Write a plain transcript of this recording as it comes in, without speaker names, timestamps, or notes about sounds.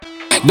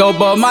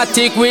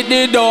Dub-o-matic with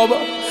the dub.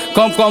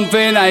 Come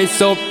fi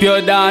nice up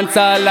your dance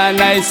hall and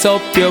nice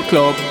up your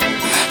club.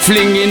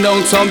 Flinging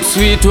down some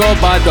sweet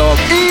rubber dub.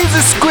 Easy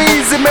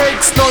squeeze, it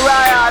makes no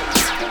riot.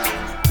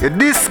 You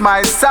diss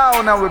my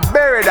sound and we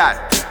bury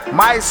that.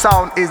 My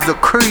sound is the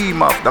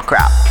cream of the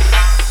crop.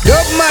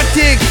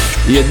 Dubmatic.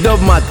 Yeah,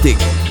 Dubmatic,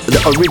 the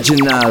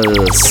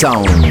original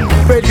sound.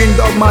 Bridging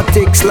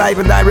Dubmatics live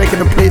and direct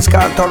in a place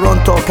called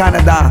Toronto,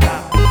 Canada.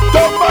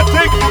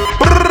 Dubmatic,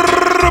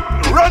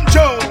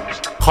 Rancho.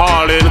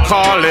 Calling,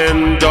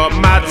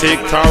 Dubmatic,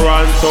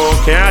 Toronto,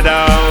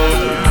 Canada.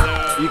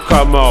 You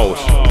come out.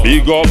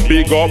 Big up,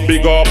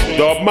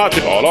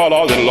 Dubmatic.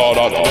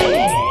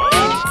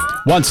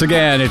 Once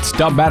again, it's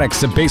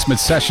Dubmatic's The Basement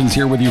Sessions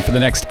here with you for the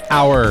next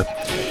hour.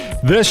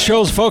 This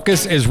show's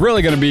focus is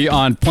really going to be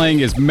on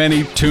playing as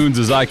many tunes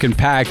as I can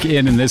pack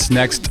in this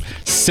next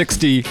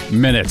 60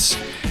 minutes.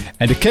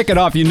 And to kick it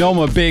off, you know I'm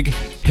a big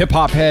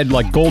hip-hop head,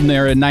 like golden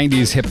era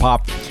 90s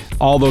hip-hop.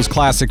 All those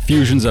classic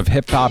fusions of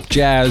hip-hop,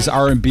 jazz,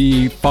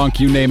 R&B,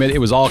 funk, you name it. It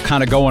was all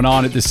kind of going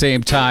on at the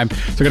same time.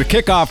 So we're going to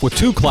kick off with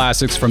two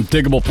classics from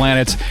Diggable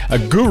Planets, a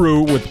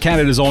Guru with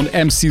Canada's own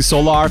MC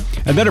Solar,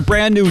 and then a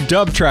brand new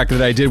dub track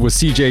that I did with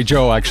CJ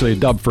Joe, actually a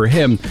dub for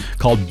him,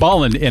 called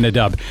Ballin' in a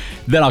Dub.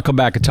 Then I'll come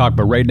back and talk,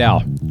 but right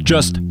now,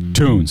 just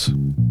tunes.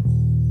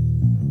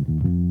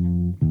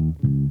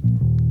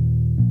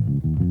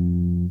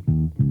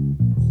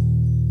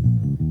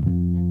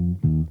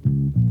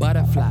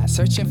 Butterfly,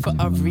 searching for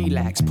a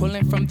relax,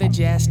 pulling from the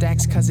jazz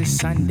stacks cause it's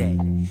Sunday.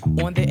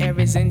 On the air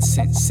is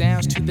incense,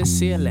 sounds to the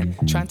ceiling,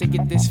 trying to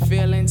get this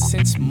feeling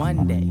since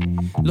Monday.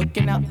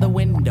 Looking out the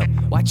window,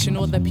 watching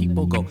all the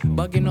people go,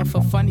 bugging off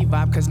a funny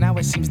vibe cause now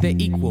it seems they're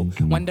equal.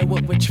 Wonder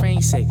what would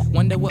train say,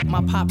 wonder what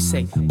my pop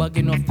say,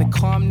 bugging off the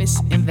calmness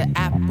in the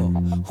apple.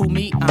 Who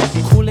me?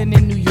 I'm coolin'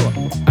 in New York,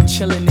 I'm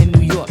chillin' in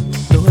New York.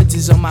 The hoods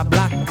is on my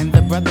block and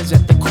the brothers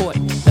at the court.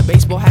 The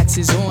baseball hats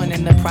is on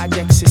and the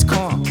projects is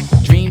calm.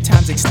 Dream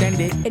times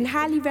extended and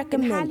highly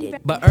recommended.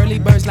 But early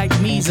birds like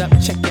me's up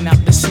checking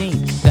out the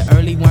scene. The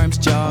early worms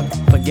jog,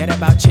 forget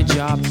about your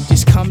job.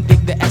 Just come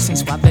dig the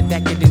essence while the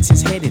decadence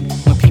is hidden.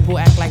 When people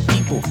act like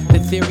people, the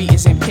theory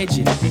isn't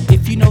pigeon.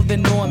 If you know the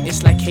norm,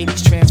 it's like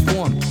Hades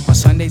transformed. On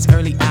Sunday's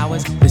early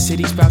hours, the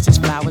city sprouts its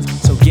flowers.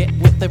 So get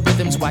with the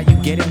rhythms while you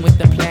get in with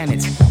the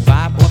planets.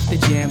 Vibe off the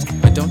jams,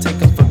 but don't take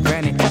them for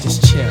granted.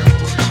 Just chill,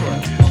 just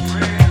chill.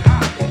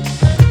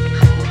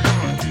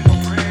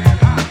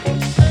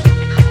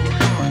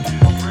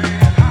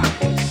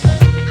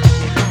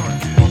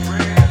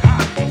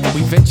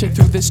 Venture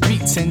through the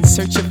streets in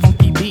search of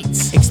funky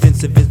beats.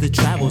 Extensive is the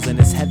travels and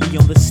it's heavy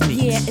on the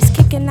sneaks. Yeah, it's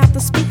kicking out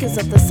the speakers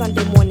of the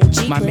Sunday morning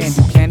Jeepers. My man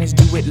Buchanan's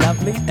do it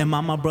lovely. And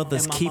my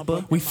brother's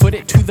keeper. We foot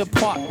it to the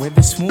park where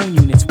the swoon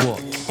units walk.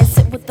 And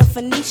sit with the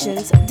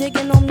Phoenicians,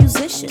 digging on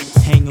musicians.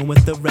 Hanging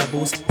with the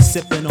rebels,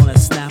 sipping on a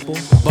Snapple.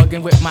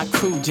 Bugging with my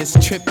crew,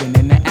 just tripping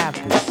in the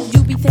apple.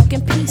 You be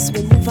thinking peace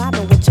when you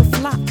vibing with your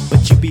flock.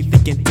 But you be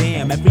thinking,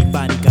 damn,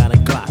 everybody got a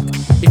Glock.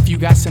 If you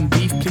got some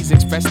beef, please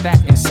express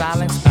that in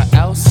silence, or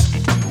else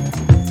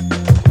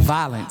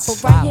violence.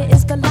 But right here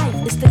is the life,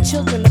 it's the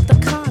children of the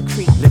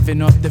concrete.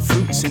 Living off the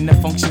fruits and the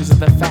functions of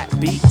the fat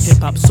beats. Hip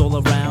hop's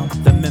all around,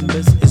 the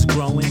members is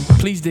growing.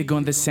 Please dig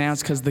on the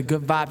sounds, cause the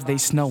good vibes they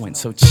snowing,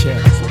 so chill,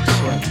 so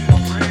chill.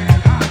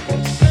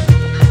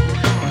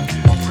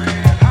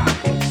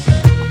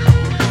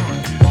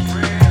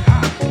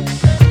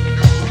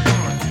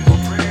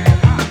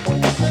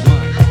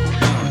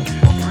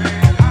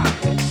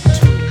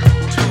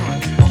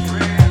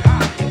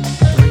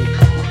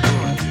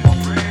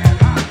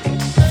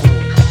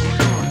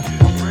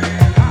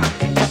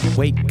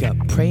 Wake up,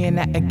 praying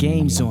that a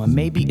game's on.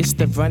 Maybe it's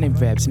the running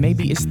Rebs,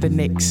 maybe it's the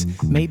Knicks.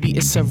 Maybe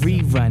it's a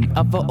rerun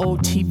of an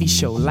old TV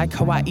show like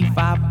Hawaii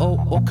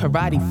 5-0 or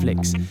Karate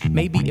Flicks.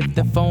 Maybe if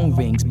the phone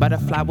rings,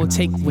 butterfly will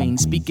take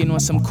wings. Speaking on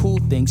some cool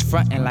things,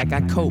 frontin' like I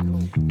cope.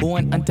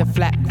 Born under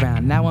flat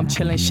ground, now I'm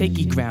chillin'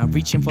 shaky ground.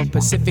 Reaching for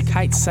Pacific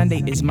Heights,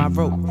 Sunday is my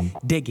rope.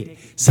 Dig it.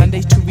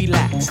 Sundays to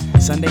relax,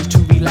 Sundays to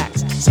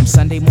relax. Some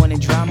Sunday morning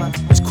drama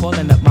is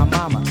calling up my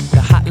mama. The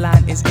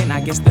hotline is in,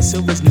 I guess the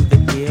Silvers knew the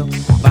deal.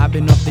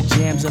 Vibing off the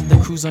jams of the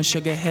cruise on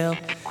Sugar Hill.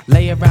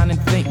 Lay around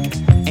and think,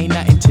 ain't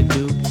nothing to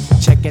do.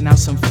 Checking out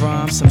some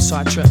From, some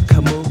Sartre,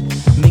 Camus.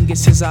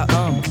 Mingus is our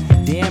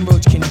damn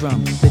Roach can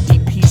drum. The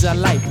DPs are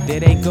life, there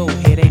they go,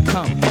 here they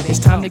come. It's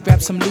time to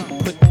grab some loot,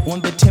 put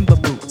on the timber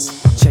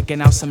boots.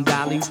 Checking out some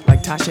dollies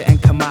like Tasha and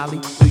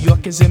Kamali. New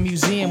York is a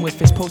museum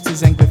with its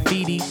posters and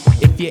graffiti.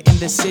 If you're in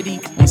the city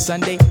on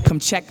Sunday, come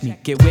check me,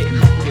 get with me,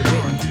 get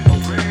with me.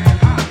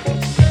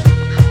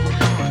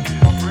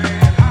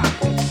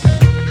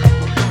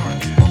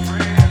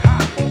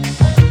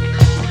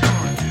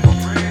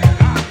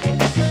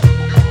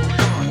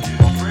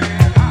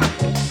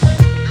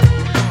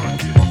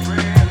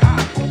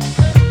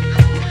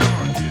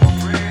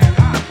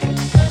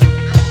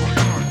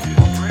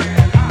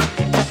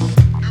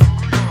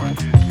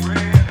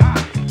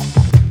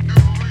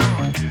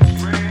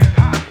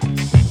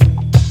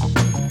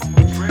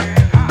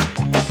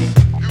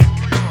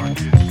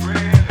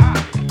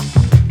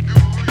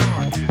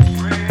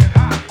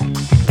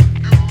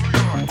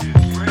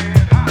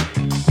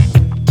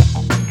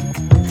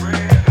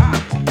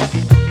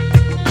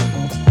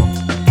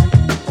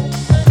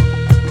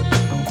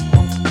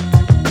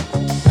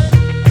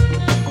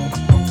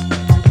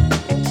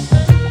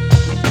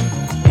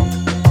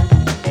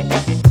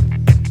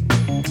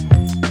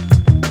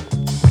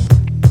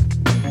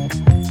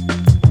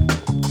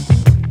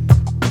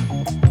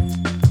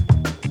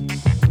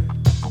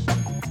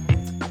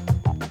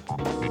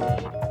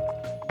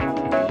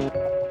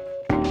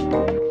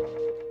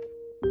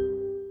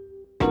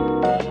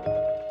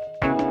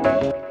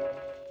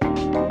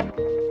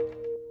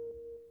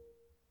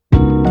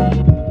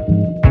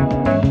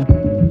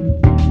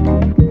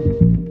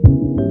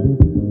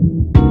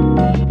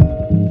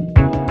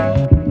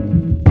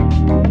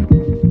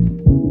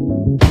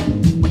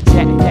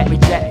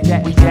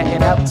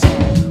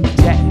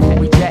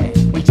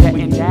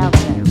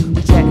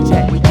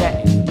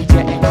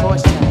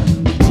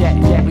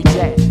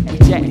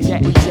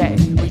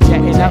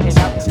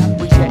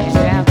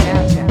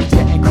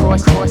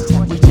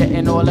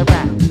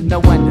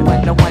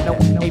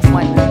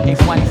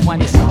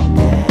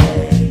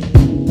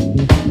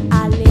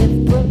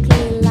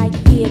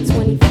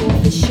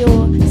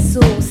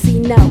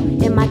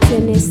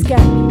 mini skirt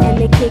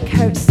and the kick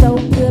hurts so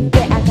good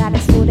that I got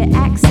assorted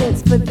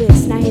accents for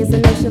this. Now here's a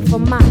notion for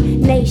my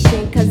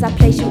nation, cause I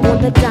place you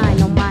on the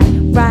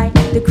dynamite, right?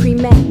 The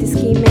cremate, the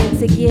scheming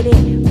to get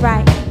it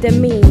right. The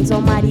means,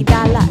 almighty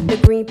dollar, the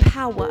green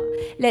power.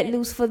 Let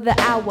loose for the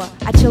hour.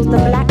 I chose the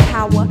black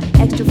power,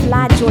 extra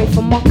fly joint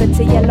from marker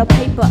to yellow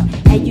paper.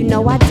 And you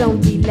know I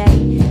don't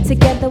delay.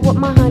 Together with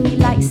my honey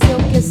like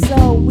silk and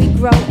soul, we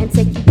grow and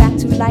take you back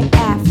to like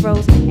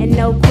afros. And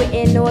no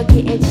quitting or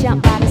getting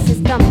jumped by the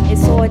system.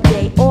 It's all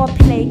day, all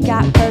play,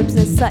 got verbs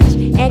and such.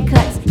 And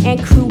cuts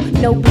and crew,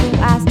 no blue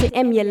eyes to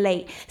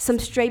emulate. Some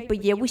straight,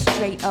 but yeah, we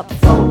straight up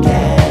funky.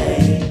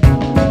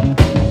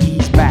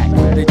 He's back,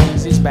 the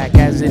G's is back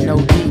as an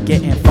OD,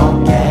 getting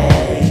funky.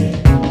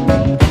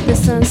 The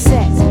sun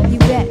sets, you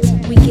bet,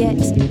 we get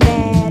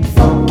mad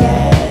funky.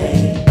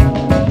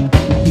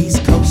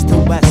 East coast to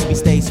west, we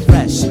stays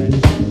fresh.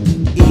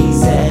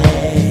 Easy.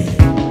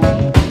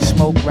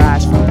 Smoke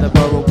rise from the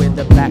borough with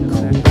the black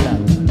cool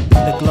blood.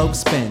 The globe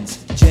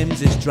spins,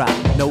 gems is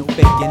dropped. No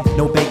faking,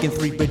 no bacon.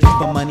 3 bridges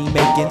for money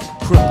making.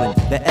 Crooklyn,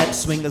 the Ep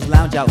swingers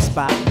lounge out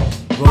spot.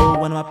 Roll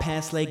when my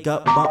pants leg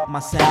up, bump my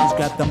sounds,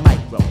 grab the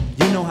micro.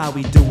 You know how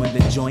we do in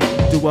the joint.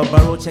 Do a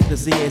borough check to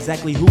see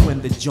exactly who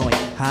in the joint.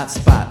 Hot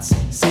spots,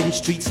 city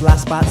streets, lot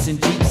spots and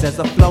jeeps. As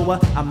a flower,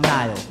 I'm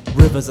Nile,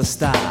 rivers of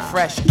style.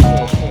 Fresh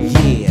kid,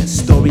 Yeah,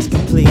 stories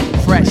complete.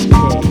 fresh kid.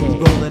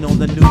 Rolling on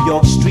the New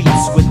York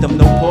streets with them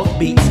no pork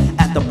beats.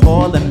 At the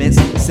parliaments,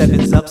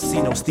 7's up,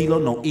 see no stilo,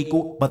 no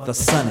equal, but the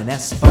sun, and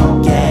that's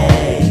funky.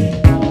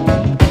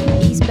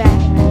 He's back,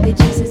 the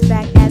G's is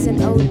back as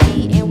an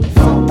OD, and we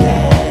funky.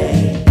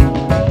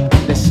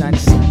 The sun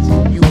sets,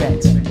 you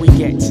bet, we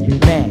get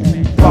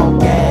mad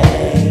funky.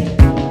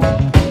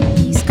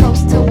 East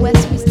coast to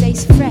west, we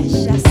stays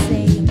fresh, I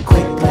say.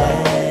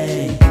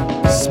 Quickly,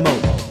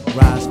 smoke,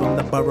 rise from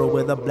the borough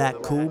with a black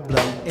cool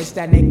blow. It's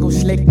that nickel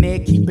slick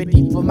neck, keep it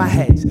deep for my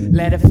heads.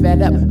 Let it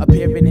fed up,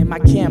 appearing in my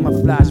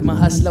camouflage. My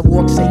hustler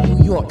walk say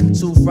New York,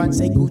 Sue front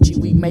say Gucci,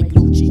 we make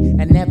Lucci,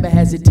 and never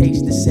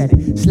hesitates to set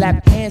it.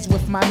 Slap hands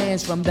with my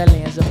mans from the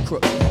lands of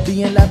crooks.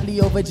 Being lovely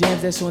over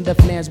jams that's on the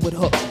plans with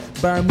hooks.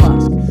 Burn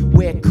musk,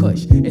 wear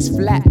kush, it's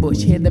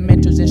Flatbush. Hear the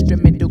mental's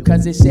instrumental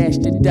cause it's ash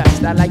to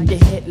dust. I like to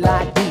hit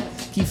lie deep,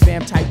 keep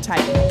fam tight,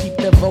 keep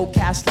the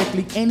vocal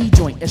slickly, any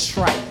joint is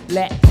right.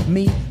 Let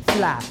me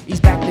fly, he's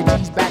back, the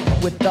G's back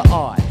with the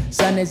R.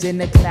 Sun is in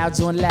the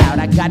clouds on loud.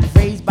 I got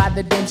raised by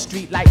the dim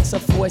street lights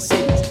of 4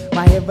 cities.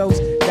 My heroes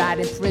died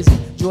in prison.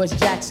 George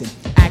Jackson,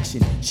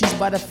 action. She's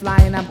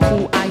butterflying, I'm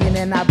cool iron,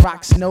 and I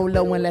rock snow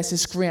low unless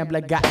it's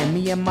scrambler. Gotten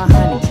me and my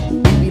honeys.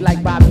 We be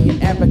like Bobby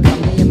and Erica,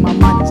 me and my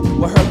monies.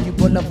 We'll hurt you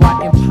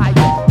Boulevard Empire.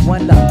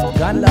 One love,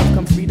 gun love,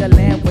 come free the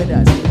land with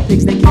us.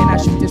 Pigs they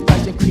cannot shoot this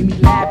fresh and creamy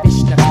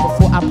lavishness.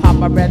 Before I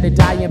pop, I'd rather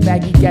die in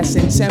baggy Guess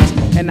and Sims.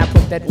 And I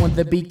put that on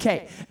the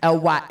BK,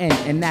 LYN,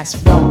 and that's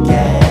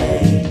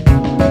funky.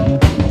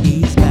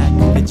 He's back,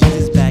 the G's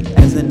is back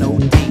as an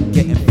OD,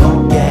 getting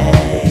funky.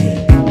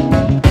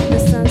 The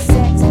sun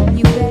sets,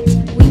 you bet,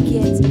 we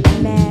get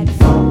mad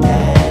funky.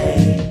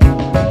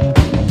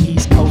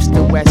 East coast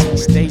to west, we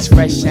stays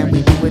fresh and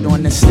we do it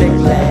on the slick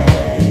leg.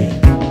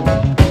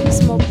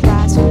 Smoke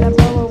rise from the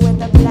borough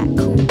with a black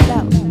cool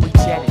blow. We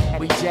jet it,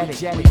 we jet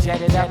it, we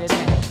jet it uptown.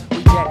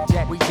 We jet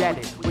it, we jet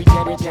it, we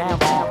jet it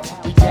downtown.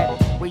 We jet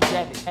it, we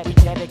jet it, we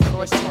jet it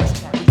cross town.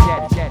 We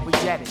jet it, we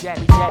jet it,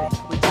 we jet it,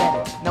 we jet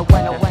it. No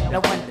wonder, no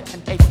wonder.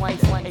 H1,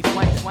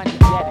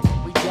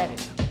 we jet it,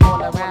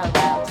 all around.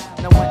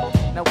 No wonder,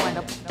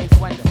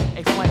 H1.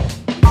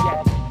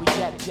 We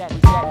jet it.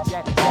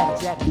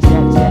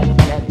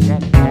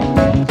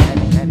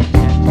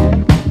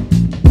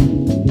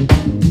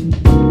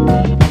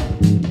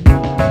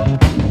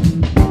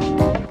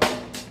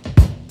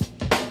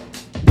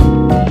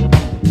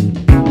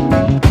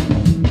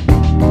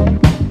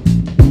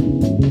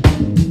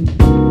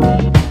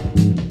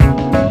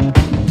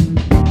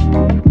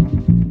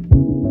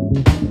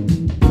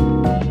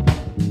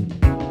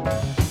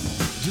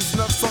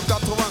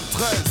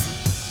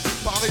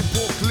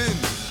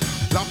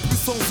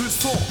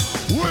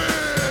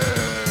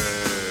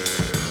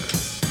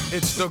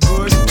 It's the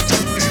good,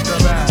 the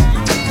bad,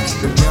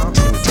 le bien,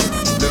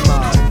 le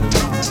mal.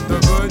 The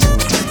good,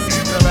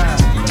 the bad,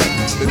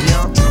 le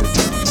bien,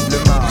 le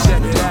mal.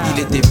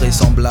 Il était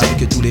vraisemblable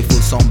que tous les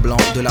faux semblants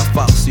de la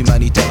farce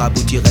humanitaire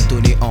aboutiraient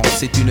au néant.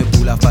 C'est une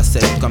boule à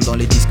facettes, comme dans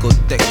les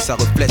discothèques. Ça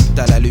reflète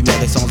à la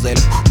lumière et sans elle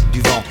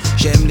du vent.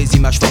 J'aime les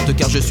images fortes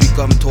car je suis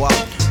comme toi.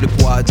 Le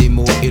poids des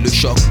mots et le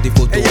choc des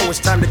photos. Hey yo, it's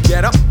time to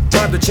get up,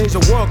 time to change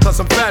the world cause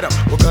I'm fed up.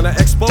 We're gonna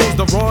expose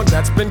the wrong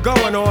that's been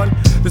going on.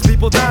 There's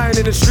people dying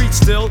in the streets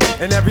still,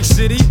 in every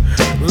city.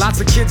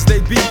 Lots of kids, they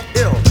be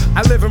ill.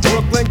 I live in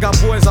Brooklyn, got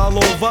boys all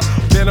over.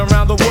 Been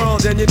around the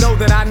world and you know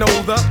that I know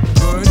the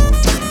good,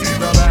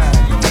 the bad,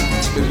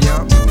 le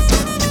bien,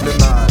 le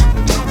mal.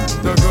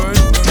 The good,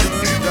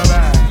 the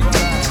bad,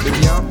 le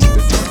bien,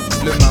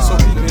 le mal. So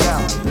keep it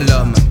out.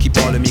 L'homme qui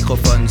prend le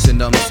microphone se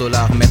nomme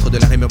Solar, maître de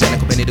la rime urbaine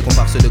accompagné de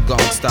comparses de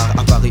gangsters.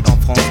 À Paris, en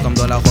France, comme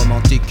dans la Rome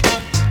antique.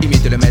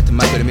 Imite le maître,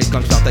 mate le mythe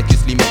comme Spartacus.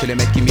 Limite les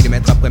mecs qui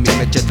millimètre après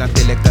millimètre jettent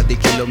l'intellect à des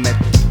kilomètres.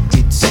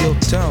 It's your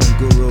town,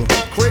 guru.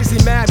 Crazy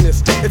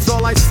madness, it's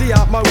all I see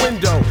out my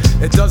window.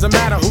 It doesn't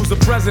matter who's the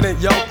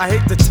president, yo. I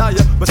hate to tell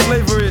ya, but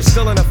slavery is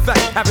still in effect.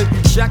 Haven't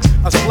you checked?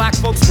 Us black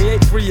folks, we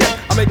ain't free yet.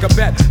 I make a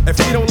bet, if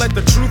we don't let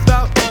the truth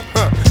out,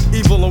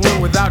 evil will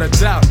win without a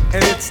doubt.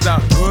 And it's the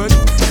good,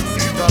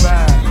 the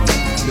bad.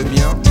 Le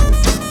bien,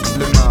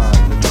 le mal.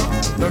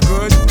 The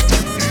good,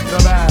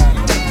 the bad.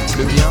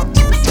 Le bien,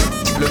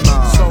 le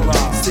mal.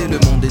 C'est le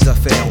monde des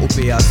affaires, au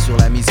péage sur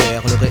la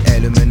misère. Le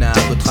réel menace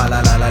au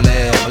tralala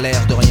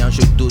l'air de rien,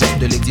 je doute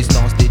de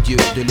l'existence des dieux,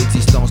 de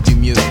l'existence du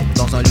mieux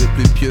dans un lieu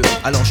plus pieux.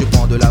 Alors je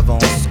prends de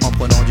l'avance en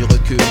prenant du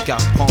recul, car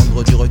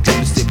prendre du recul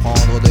c'est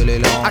prendre de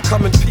l'élan. I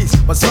come in peace,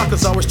 but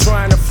suckers always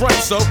trying to front,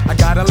 so I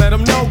gotta let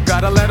them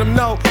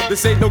know,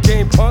 this ain't no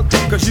game, punk,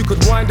 cause you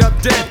could wind up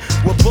dead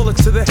with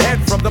bullets to the head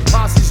from the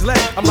posse's leg.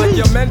 I'm like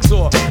your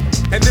mentor,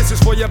 and this is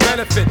for your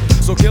benefit,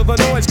 so kill the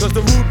noise, cause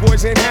the rude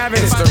boys ain't having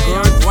it. It's the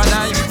good,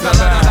 the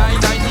bad,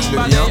 le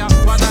bien,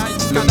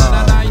 le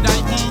mal.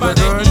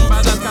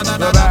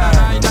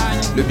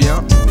 Le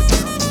bien,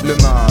 le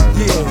mal.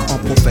 En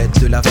prophète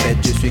de la fête,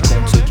 je suis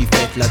contre ceux qui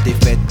fêtent la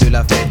défaite de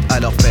la fête.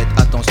 Alors faites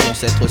attention,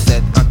 cette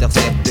recette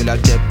intercepte de la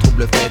guêpe,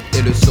 trouble fête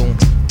et le son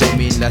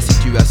domine la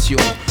situation.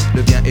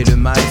 Le bien et le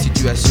mal,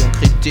 situation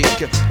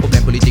critique.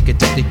 Problème politique et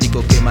technique,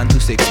 ok man, tout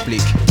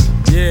s'explique.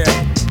 Yeah,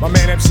 my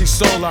man MC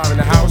Solar in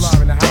the house.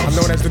 I'm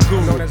known as the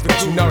Guru,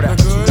 you know that.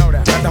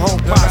 At the home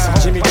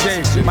posse, Jimmy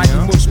James, Mikey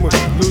Mush Mush,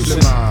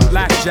 Lucid,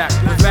 Blackjack,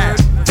 Vat,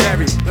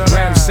 Terry,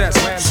 Ramses,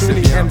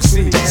 Sunni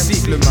MC,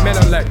 Seek,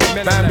 Menelec,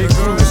 Bambi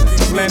Cruz,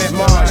 Planet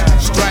Mars,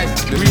 Stripe,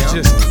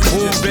 Regis,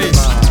 Boom Bass,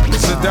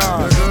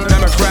 Saddam,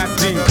 Democrat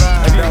D,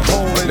 and the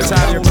whole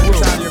entire crew.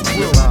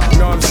 You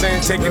know what I'm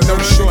saying? Taking no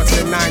shorts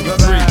in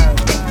 93.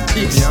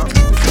 Peace.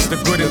 It's the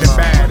good and the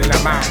bad, and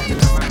I'm out.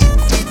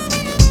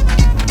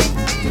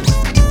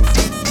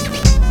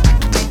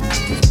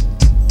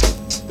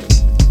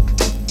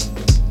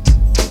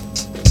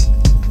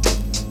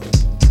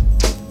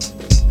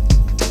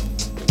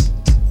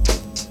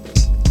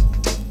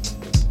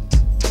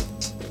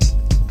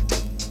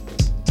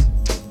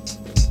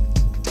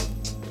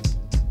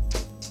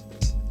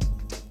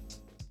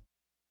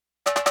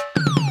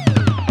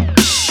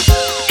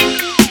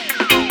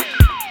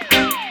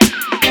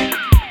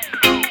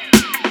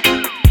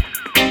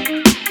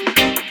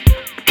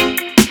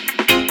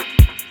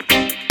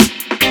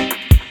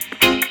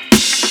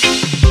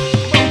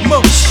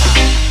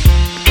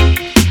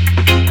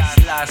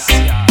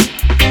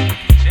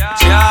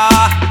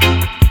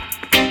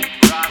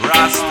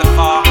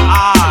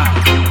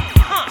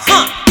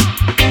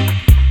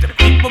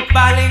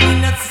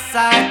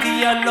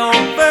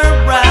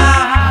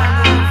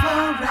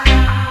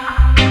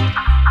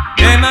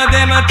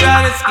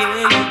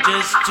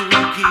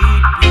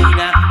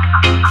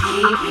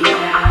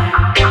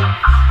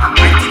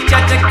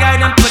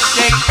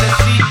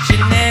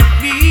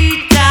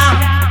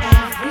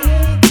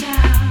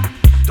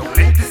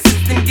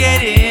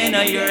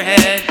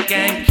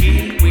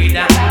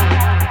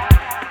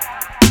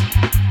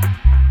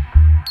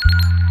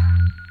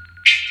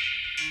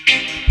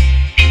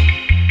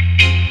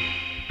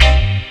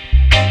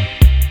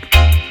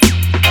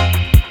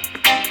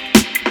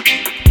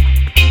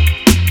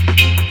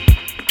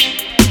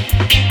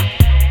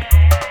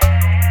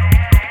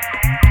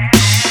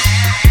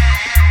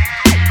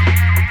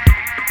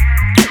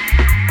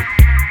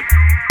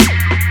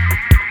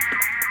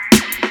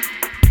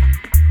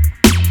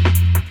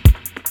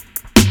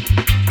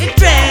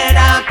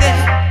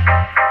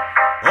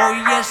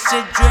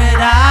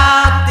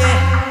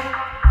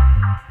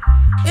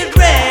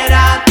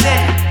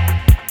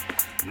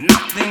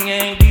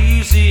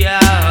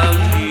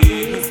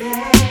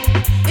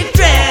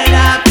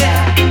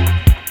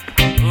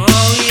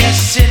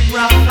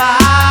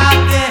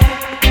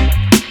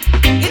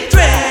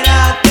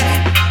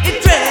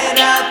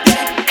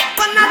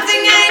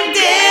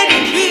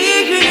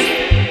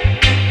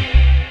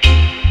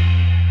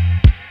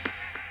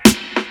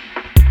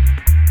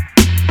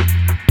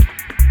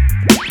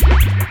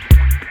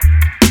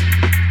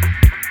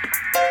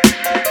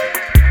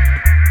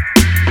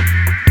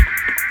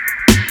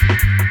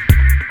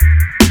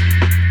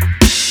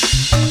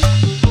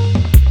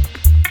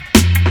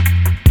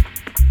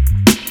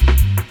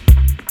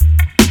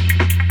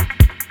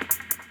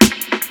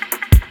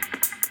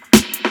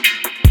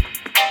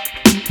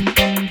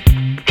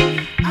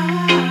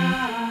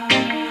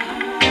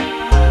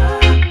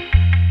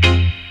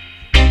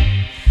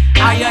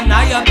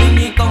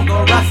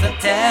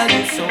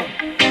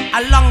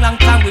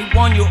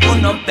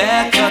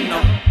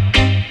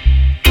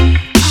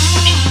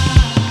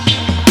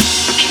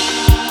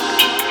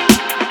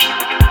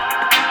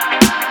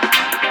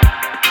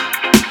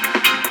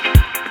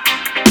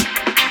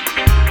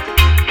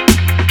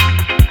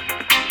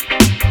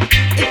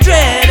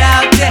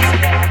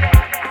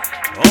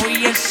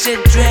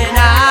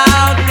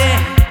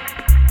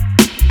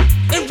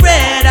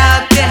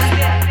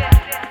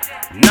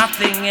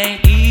 Nothing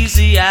ain't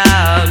easy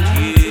out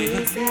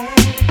here.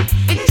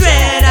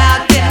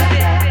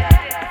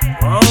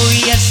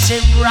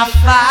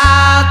 rough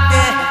out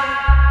there.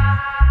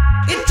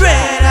 It's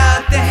dread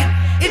out there,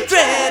 it's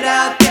dread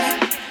out there,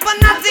 but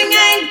nothing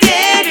ain't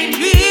getting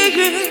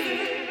here.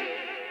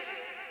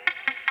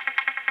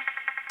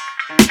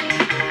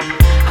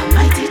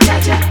 Almighty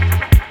Jaja,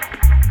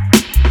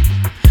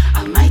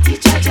 Almighty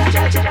Jaja,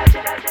 Jaja.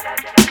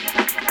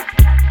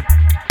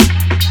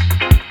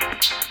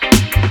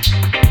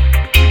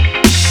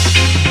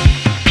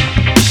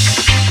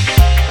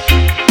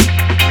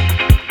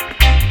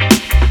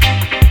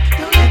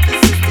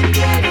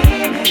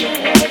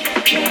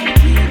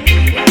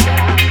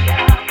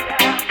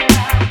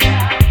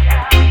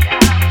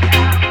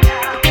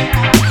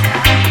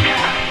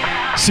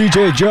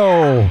 CJ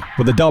Joe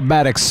with a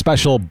Dubmatic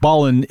special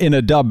ballin' in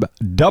a dub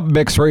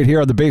mix right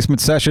here on the Basement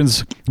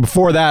Sessions.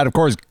 Before that, of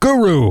course,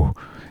 Guru,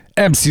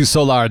 MC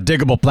Solar,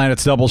 Diggable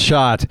Planets Double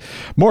Shot.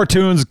 More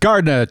tunes,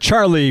 Gardner,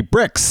 Charlie,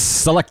 Bricks,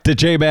 Selecta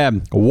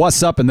J-Man,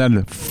 What's Up, and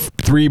then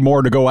 3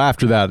 more to go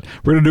after that.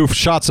 We're going to do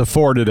shots of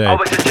 4 today. I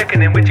was just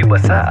checking in with you,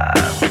 what's up?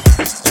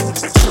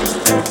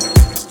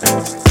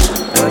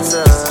 What's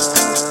up?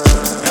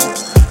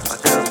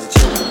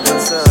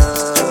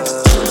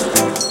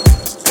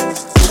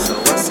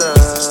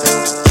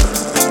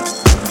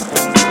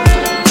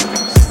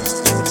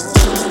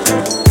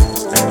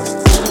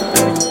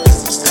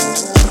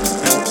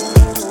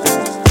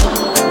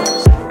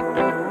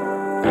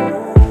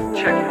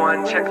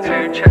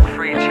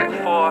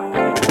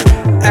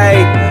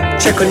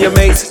 Check on your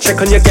mates,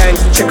 check on your gang,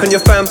 check on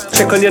your fam,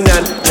 check on your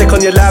nan, check on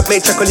your lab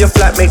mate, check on your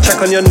flat mate,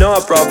 check on your nah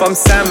bruv, I'm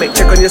Sam mate,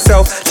 check on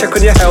yourself, check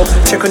on your health,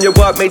 check on your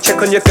work mate,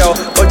 check on your girl,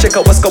 go check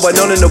out what's going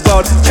on in the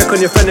world, check on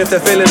your friend if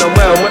they're feeling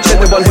unwell,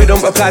 check the one who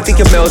don't reply to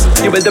your mails,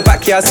 you in the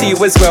back, yeah I see you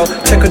as well,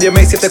 check on your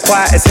mates if they're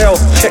quiet as hell,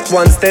 check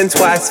once then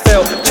twice,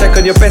 fail, check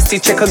on your bestie,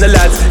 check on the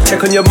lads,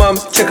 check on your mum,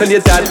 check on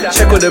your dad,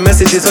 check all the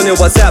messages on your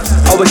WhatsApp,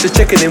 I was just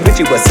checking in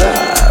with you, what's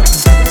up?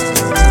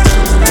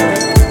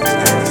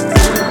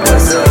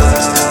 What's up?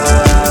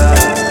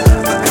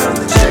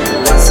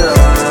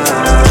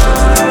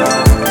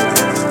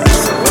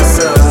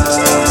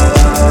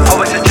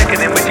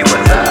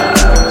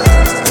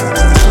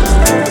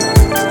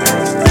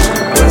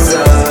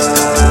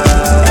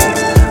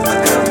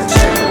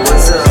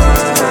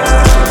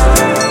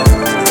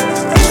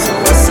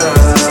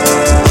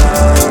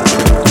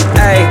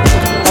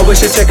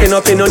 Just checking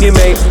up in on you,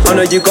 mate. I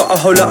know you got a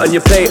whole lot on your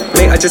plate,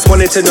 mate. I just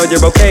wanted to know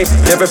you're okay.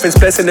 Everything's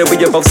blessed and we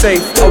are both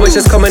safe. I was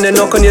just coming and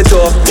knock on your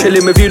door,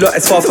 chilling with you, lot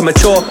it's far from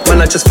mature.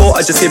 Man, I just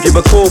thought I'd just give you a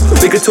call.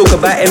 We could talk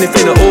about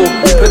anything at all.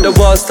 We put the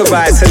worlds to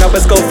rights and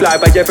numbers go fly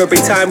by every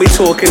time we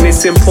talk. And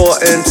it's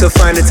important to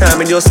find a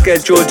time in your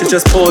schedule to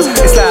just pause.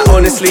 It's like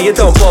honestly, you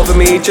don't bother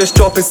me. Just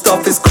dropping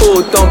stuff is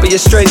cool. Don't be a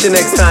stranger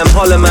next time.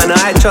 Holla man,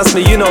 I trust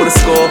me, you know the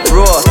score.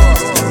 Raw.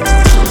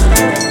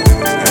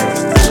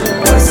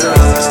 What's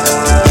up?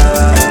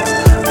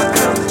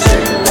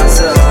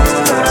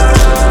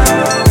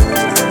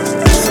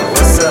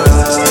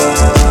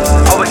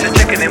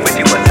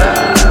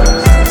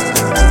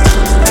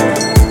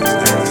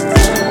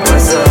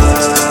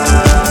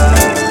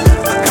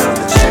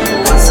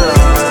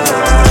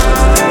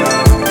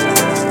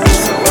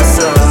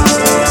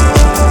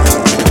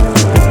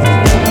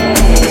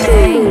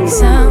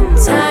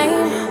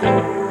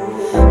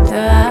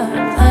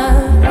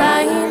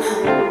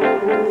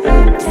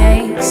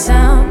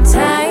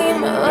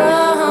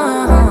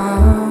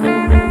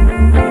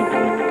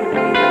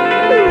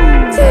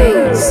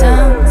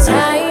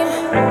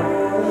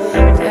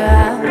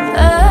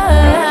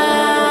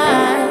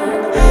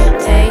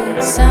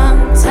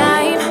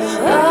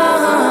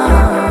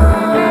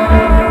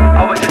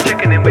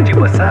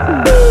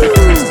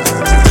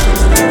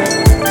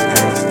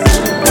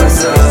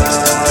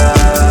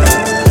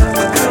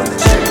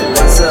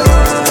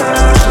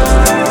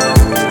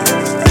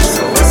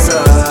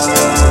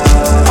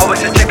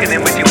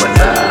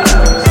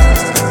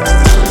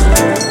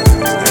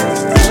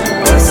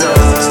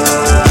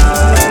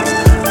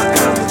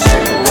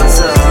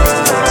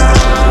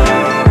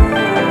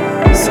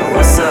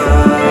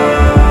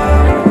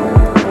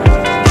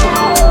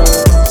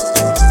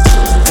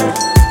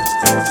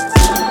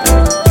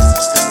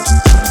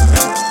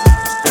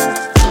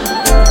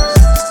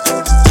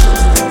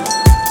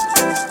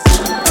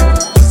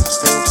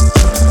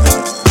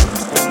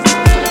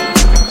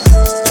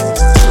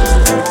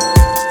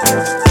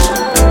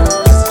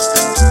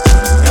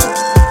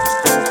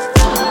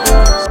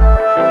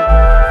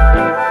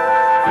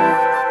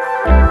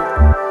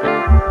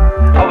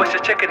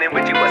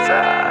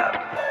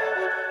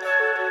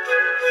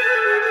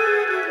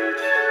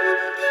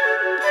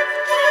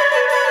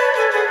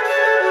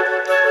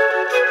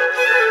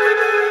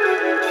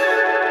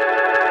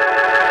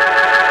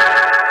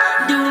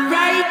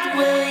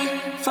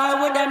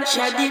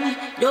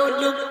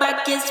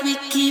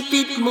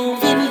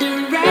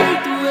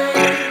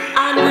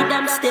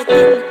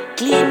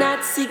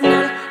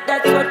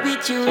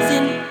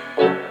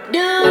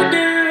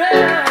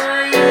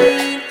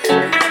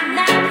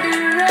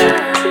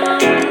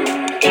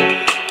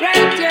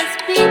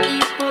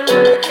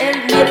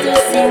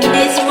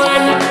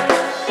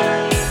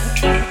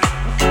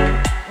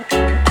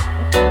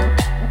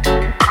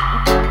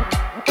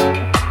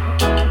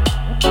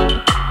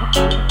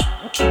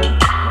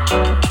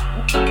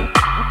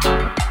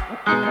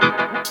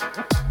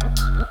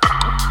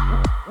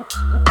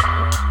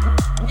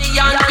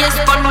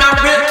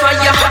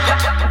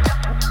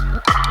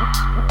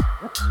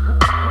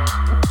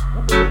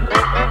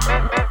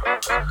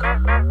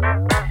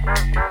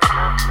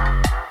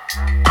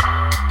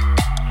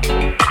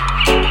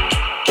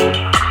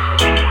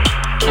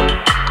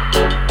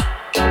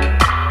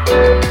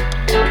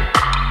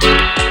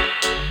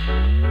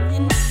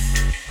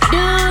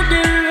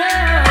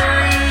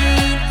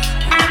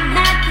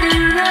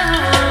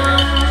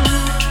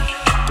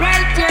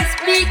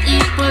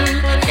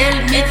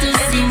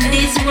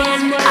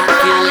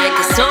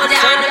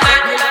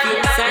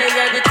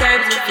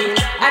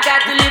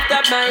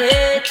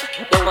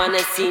 it. Don't wanna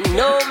see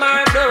no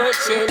more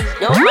bloodshed,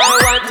 no more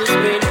want to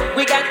sprint.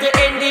 We got to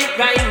end it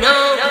right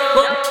now.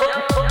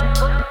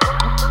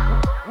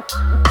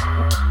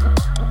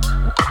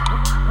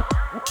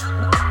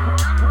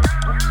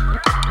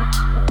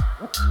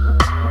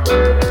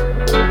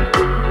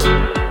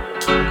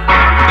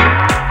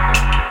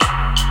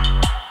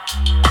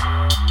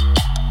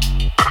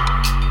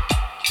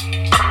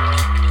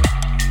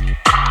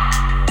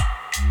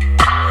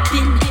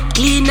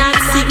 Clean that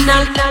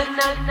signal.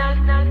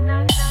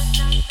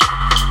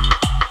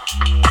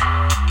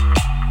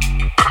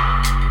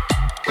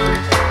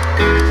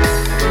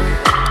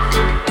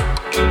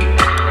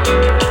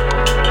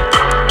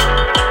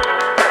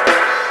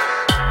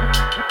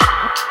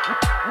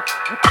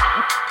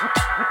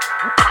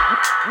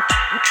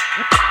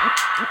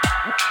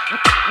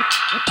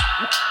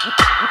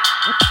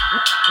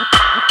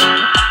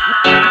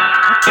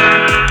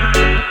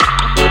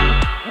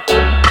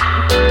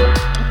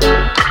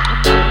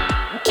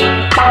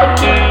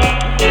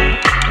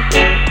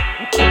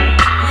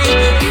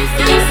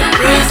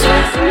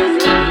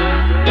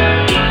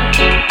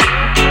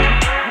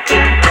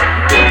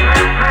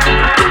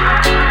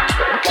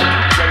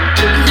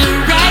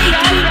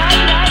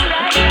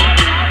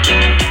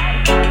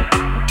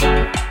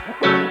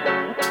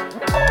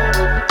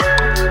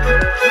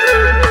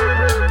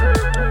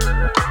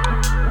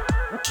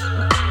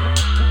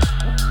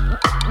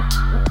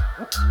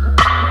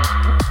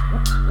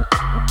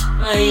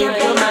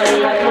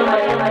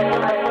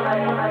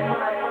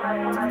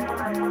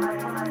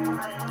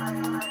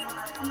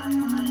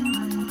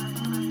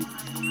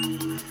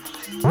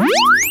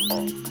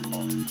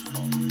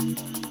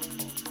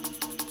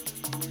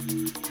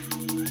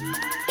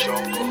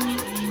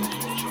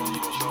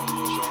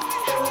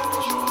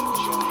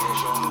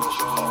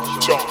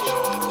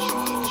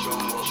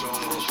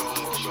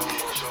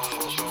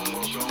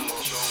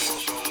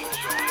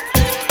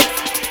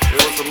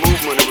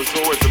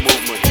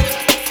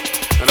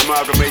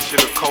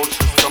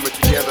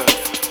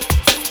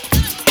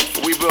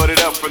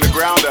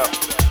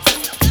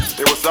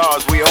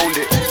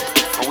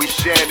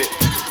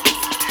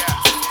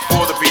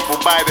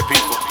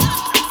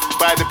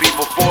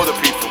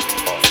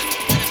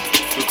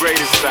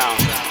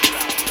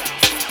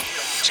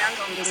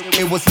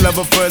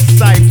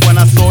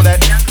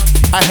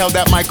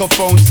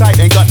 Microphone tight,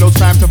 ain't got no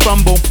time to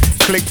fumble.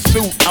 Click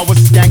suit, I was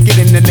skanking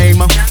in the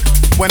name of.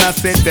 When I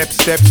said step,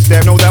 step,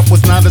 step, no, that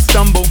was not a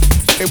stumble.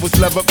 It was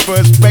love at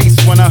first base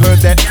when I heard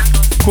that.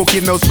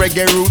 Cooking those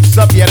reggae roots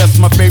up, yeah, that's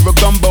my favorite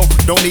gumbo.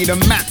 Don't need a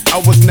map,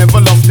 I was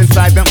never lost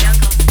inside them.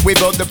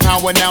 Without the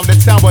power, now the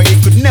tower, it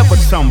could never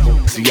tumble.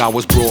 See, I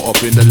was brought up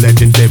in the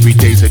legendary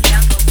days of.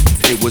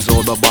 It was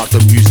all about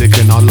the music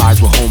and our lives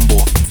were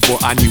humble.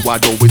 But I knew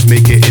I'd always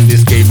make it in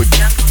this game of.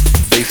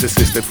 Bass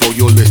assistant for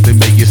your listening,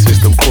 make your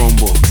system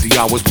crumble. See,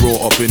 I was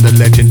brought up in the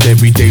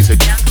legendary days of.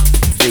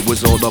 It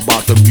was all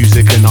about the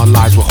music and our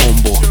lives were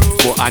humble.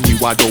 But I knew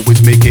I'd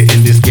always make it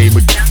in this game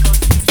of.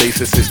 Bass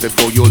assistant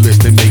for your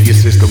listening, make your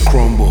system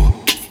crumble.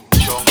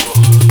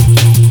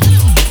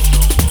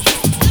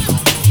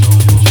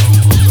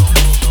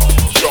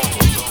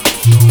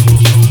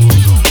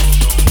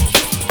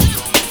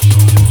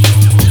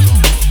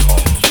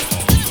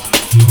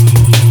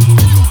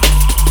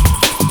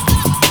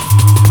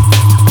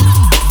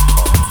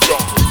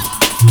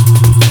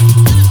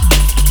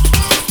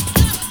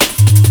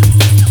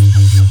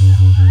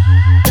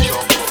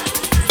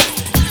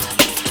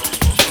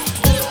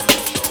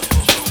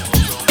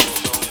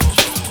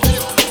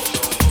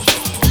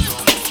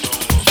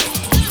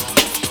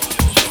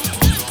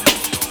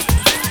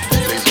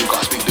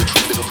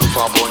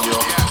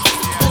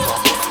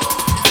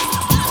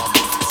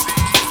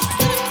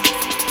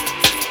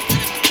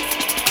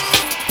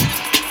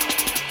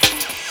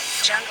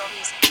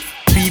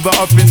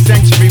 Up in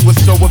Century was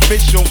so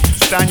official.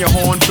 Sound your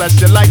horn, flash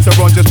your lights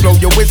around, just blow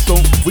your whistle.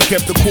 We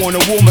kept the corner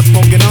warmer,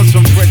 smoking on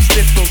some fresh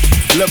thistles.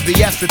 Love the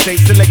acetate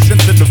selection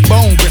to the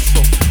bone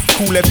gristle.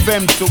 Cool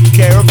FM took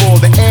care of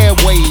all the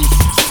airways.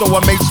 So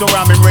I made sure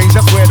I'm in range,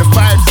 that's where the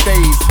vibe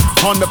stays.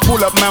 On the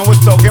pull-up, man, we're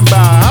talking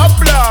about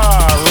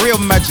blah. Real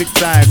magic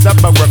times,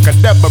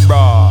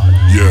 abracadabra.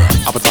 Yeah,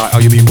 appetite, how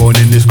you been born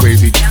in this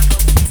crazy?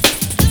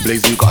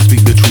 Blaze, you gotta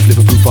speak the truth,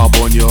 live a proof, I'll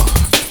born you.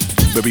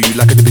 Baby, you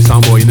like it to be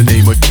sound boy in the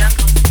name of.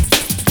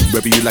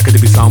 Baby, you like it to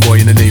be sound boy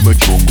in the name of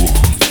jungle.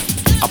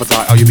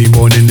 Appetite, how you been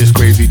born in this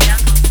crazy?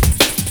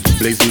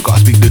 Blaze, you gotta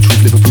speak the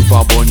truth, live a proof,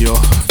 I'll born you.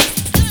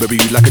 Baby,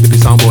 you like it to be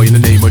sound boy in the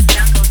name of.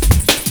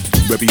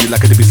 Baby, you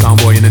like it to be sound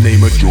boy in the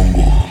name of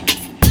jungle.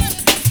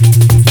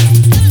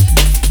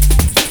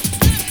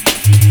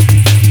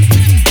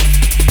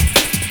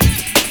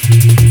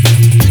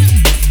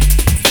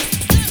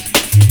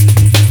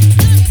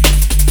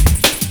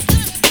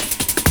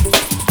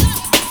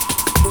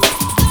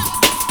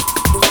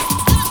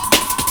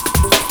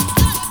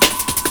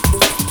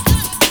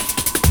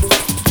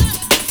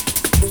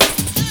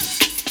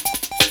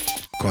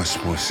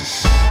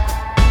 Cosmosis.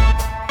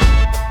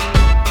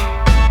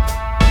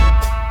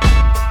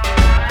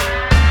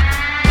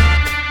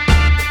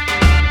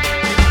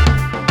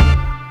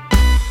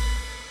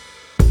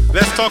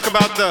 talk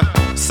about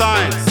the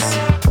science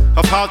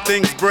of how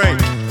things break,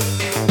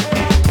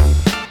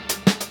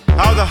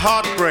 how the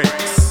heart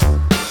breaks,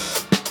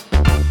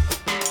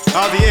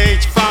 how the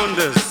age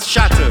founders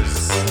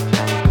shatters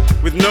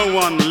with no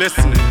one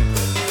listening,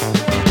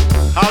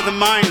 how the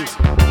mind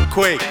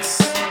quakes,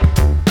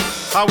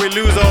 how we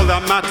lose all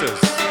that matters.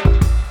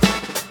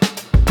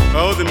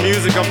 Oh, the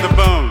music of the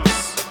bones,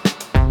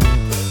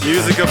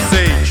 music of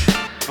sage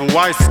and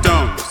white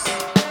stones.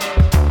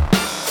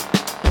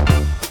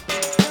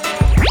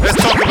 Let's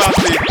talk about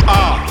the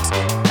art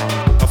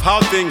of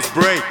how things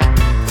break,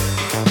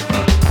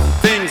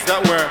 things that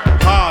were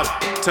hard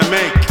to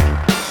make,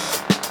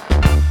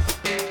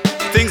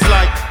 things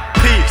like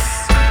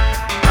peace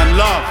and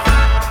love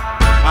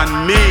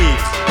and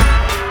need,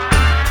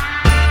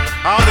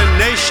 how the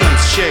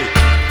nations shake,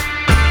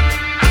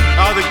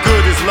 how the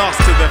good is lost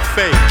to the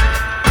fake.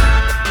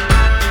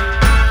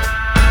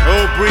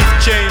 Oh, breathe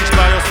change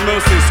by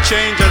osmosis,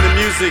 change and the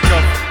music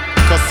of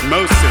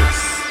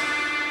cosmosis.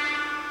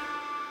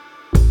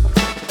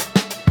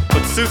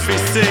 But Sufis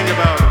sing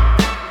about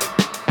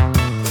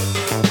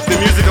the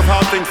music of how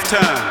things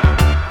turn,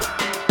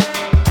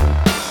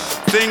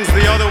 things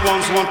the other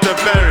ones want to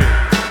bury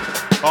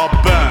or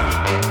burn,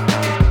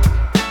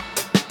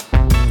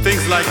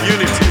 things like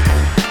unity,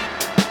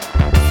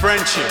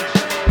 friendship,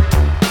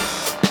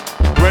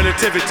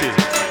 relativity,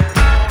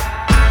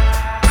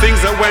 things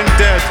that when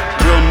dead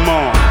will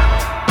mourn.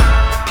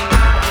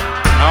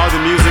 How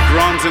the music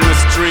runs in the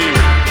stream,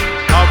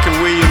 how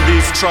can we in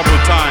these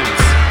troubled times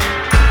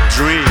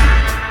dream?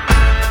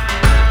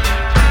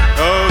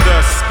 Oh, the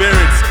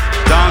spirits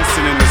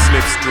dancing in the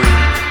slipstream,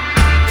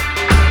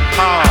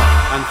 power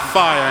and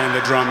fire in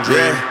the drum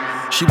dream.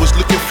 She was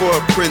looking for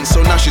a prince,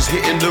 so now she's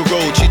hitting the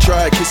road. She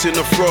tried kissing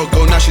a frog,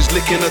 oh now she's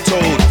licking a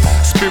toad.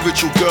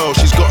 Spiritual girl,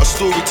 she's got a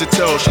story to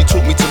tell. She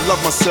taught me to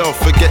love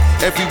myself, forget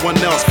everyone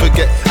else,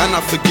 forget and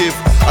I forgive.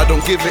 I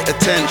don't give it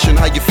attention.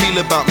 How you feel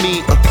about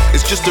me,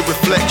 it's just a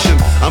reflection.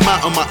 I'm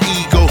out of my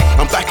ego,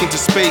 I'm back into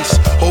space.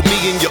 Hold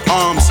me in your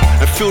arms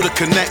and feel the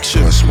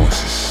connection.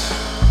 Cosmosis.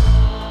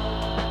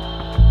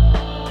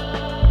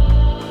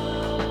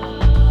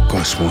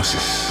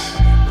 Cosmosis.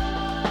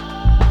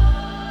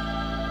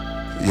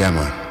 Yeah,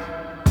 man.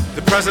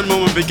 The present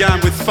moment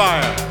began with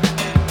fire,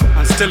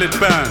 and still it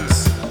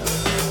burns.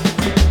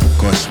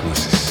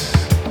 Cosmosis.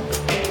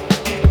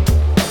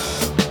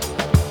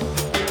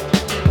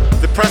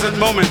 The present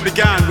moment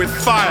began with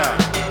fire,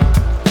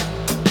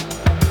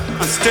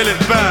 and still it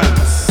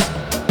burns.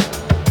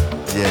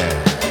 Yeah.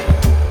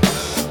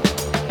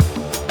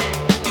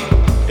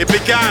 It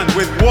began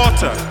with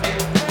water,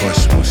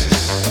 Cosmosis.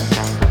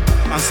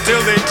 and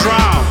still they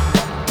drown.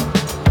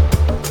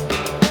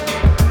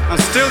 And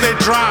still they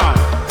drown.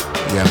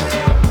 Yeah,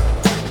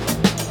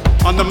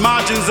 man. On the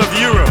margins of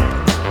Europe.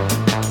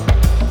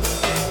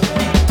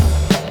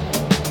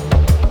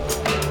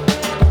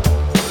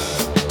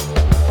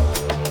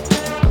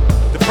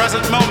 The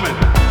present moment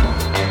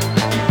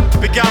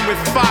began with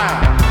fire,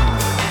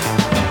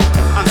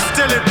 and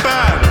still it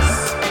burns.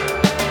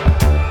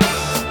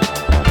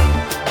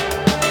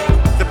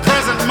 The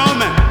present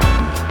moment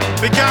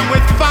began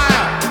with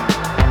fire,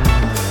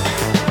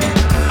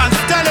 and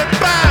still it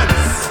burns.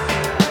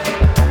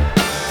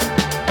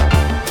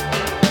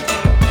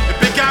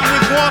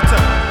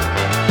 Water,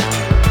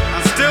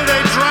 and still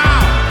they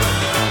drown.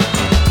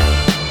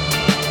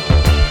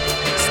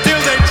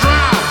 Still they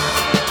drown.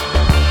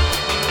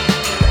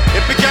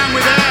 It began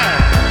with air.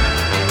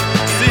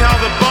 See how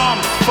the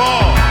bombs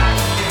fall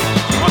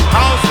on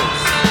houses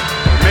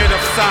made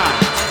of sand,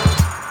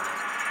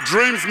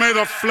 dreams made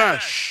of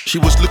flesh. She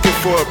was looking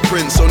for a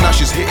prince, so now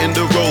she's hitting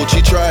the road.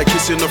 She tried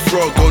kissing a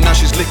frog, oh now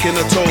she's licking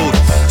a toad.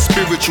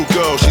 Spiritual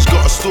girl, she's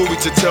got a story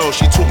to tell.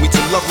 She taught me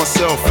to love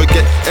myself,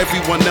 forget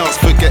everyone else,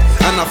 forget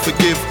and I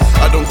forgive.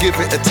 I don't give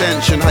it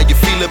attention. How you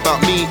feel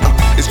about me,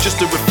 it's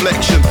just a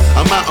reflection.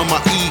 I'm out of my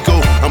ego,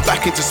 I'm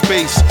back into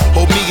space.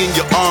 Hold me in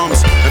your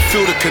arms and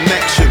feel the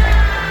connection.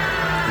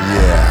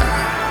 Yeah.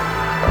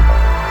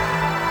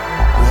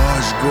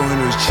 What's going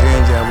to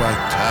change our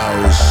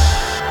chaos?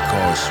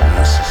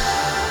 Cosmosis.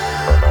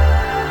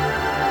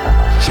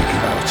 Check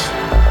it out.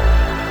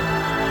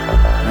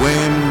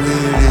 When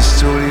will the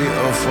story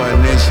of our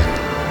nation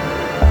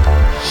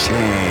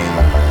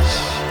change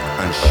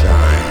and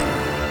shine?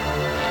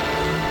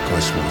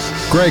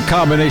 Cosmosis. Great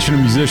combination of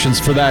musicians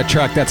for that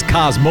track. That's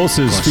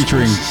Cosmosis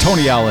featuring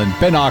Tony Allen,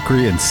 Ben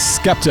Okri, and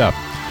Skepta.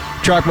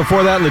 Track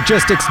before that,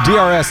 Logistics,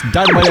 DRS,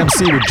 Dynamite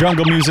MC with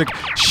Jungle Music,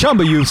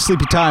 Shumba Youth,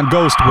 Sleepy Time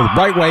Ghost with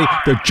Right Way,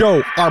 the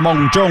Joe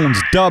Armon Jones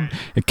dub,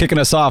 and kicking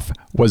us off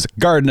was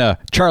Gardner,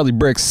 Charlie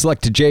Bricks,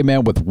 Selected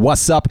J-Man with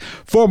What's Up.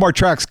 4 more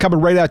tracks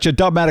coming right at you,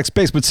 Dubmatic's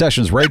Basement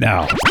Sessions right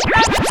now.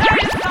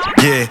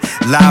 Yeah,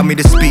 allow me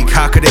to speak,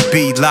 how could it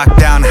be? Locked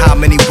down how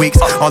many weeks?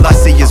 All I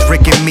see is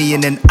Rick and me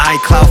in an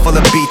iCloud full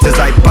of beats. As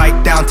I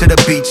bike down to the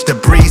beach, the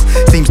breeze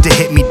seems to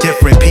hit me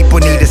different. People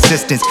need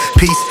assistance,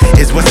 peace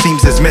is what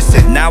seems is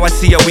missing. Now I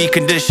see a weak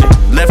condition,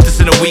 left us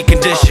in a weak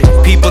condition.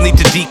 People need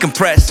to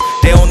decompress,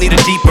 they all need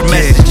a deeper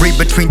message. Read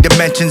between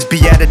dimensions, be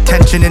at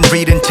attention and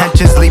read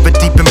intentions. Leave a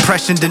deep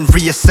impression, then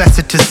reassess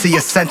it to see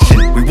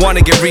ascension. We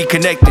wanna get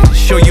reconnected,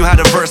 show you how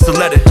to verse the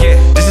letter.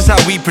 This is how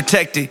we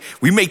protect it,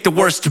 we make the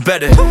worst to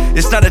better.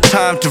 It's not a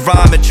time to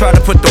rhyme and try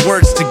to put the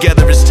words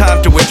together. It's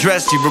time to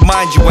address you,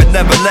 remind you I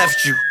never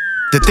left you.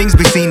 The things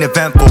we seen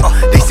eventful,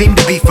 they seem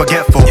to be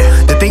forgetful.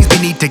 The things we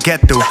need to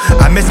get through,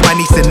 I miss my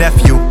niece and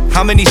nephew.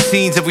 How many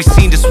scenes have we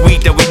seen this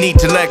week that we need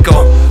to let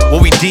go?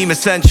 What we deem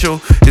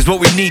essential is what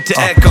we need to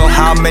echo.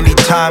 How many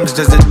times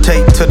does it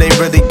take till they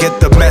really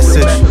get the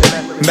message?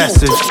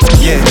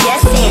 Yeah.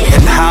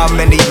 And how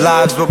many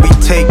lives will be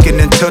taken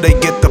until they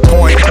get the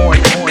point?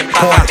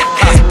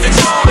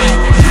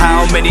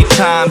 How many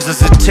times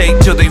does it take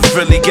till they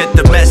really get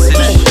the message?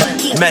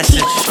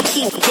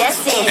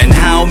 And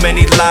how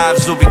many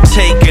lives will be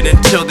taken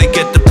until they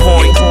get the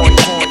point?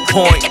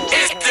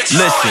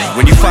 Listen,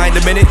 when you find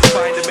a minute,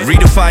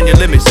 redefine your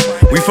limits.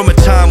 We from a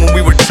time when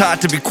we were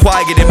taught to be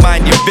quiet and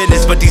mind your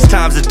business, but these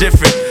times are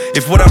different.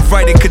 If what I'm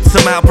writing could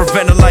somehow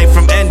prevent a life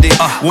from ending,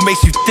 what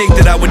makes you think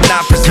that I would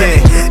not present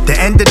it? The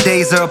end of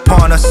days are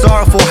upon us,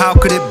 sorrowful, how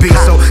could it be?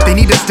 So they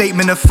need a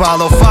statement to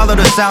follow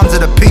the sounds of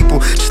the people.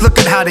 Just look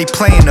at how they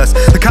playing us,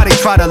 look how they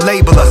try to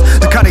label us,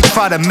 look how they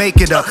try to make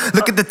it up.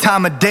 Look at the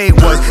time of day it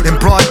was, in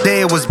broad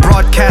day it was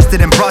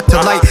broadcasted and brought to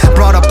light.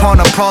 Brought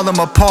upon a problem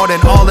apart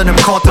and all of them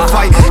called to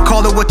fight.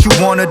 Call it what you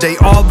wanted, they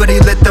already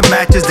lit the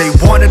matches. They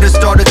wanted to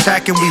start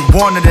attacking, we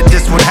wanted it,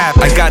 this would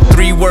happen. I got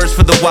 3 words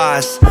for the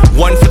wise,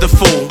 1 for the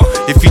fool.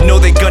 If you know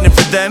they gunning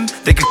for them,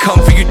 they could come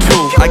for you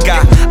too. I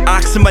got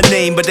ox in my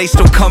name, but they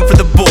still come for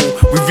the bull.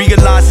 We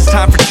realize it's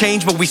time for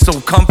change, but we so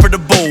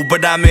comfortable.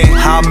 But I mean,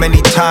 how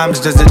many times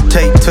does it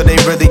take till they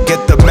really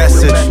get the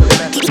message?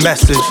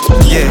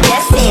 Yeah.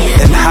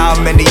 And how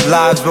many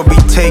lives will be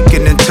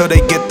taken until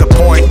they get the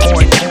point?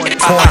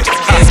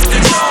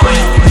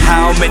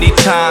 How many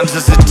times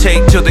does it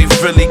take till they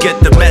really get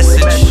the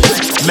message?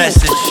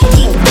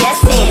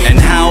 And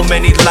how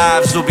many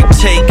lives will be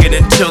taken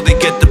until they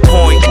get the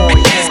point?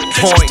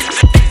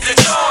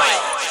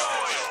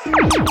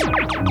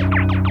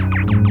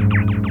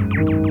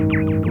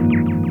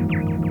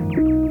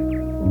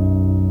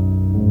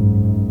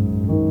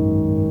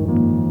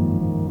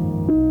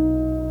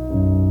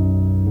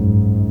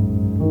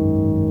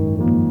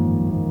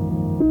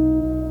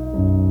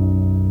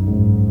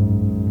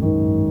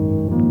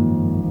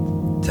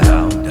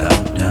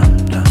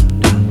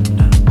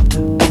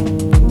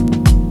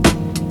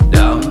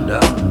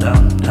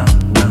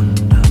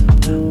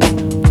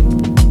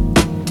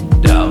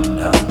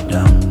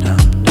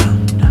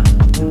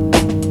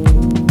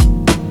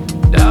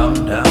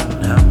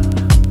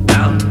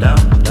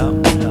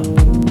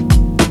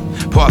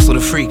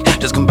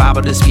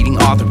 This feeding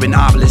author and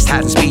novelist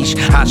had a speech.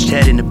 Hotched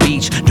head in the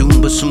beach,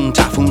 doom bassoon,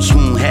 typhoon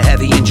swoon. Hair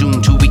heavy in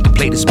June, too weak to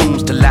play the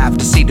spoons. To laugh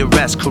to see the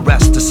rest,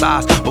 caress the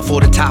size. Before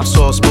the top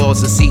saw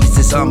spores, the seeds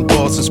is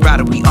unbored. Some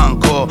sprouted we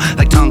uncore,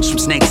 like tongues from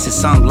snakes. His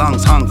sung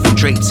lungs hung from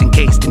drapes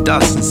encased in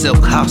dust and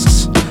silk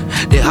husks.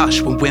 They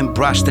hush when wind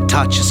brush, the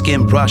touch of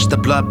skin brush, the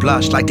blood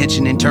blush like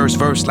tension in terse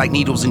verse, like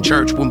needles in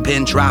church when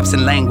pen drops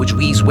in language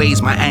weaves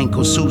ways my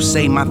ankles. Sue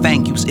say my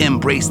thank yous,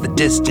 embrace the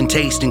distant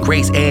taste and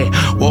grace air.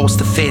 Walls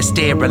the fair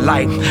stare of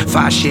light,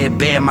 fire share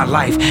bear my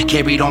life,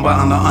 carried on by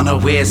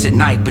unawares at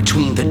night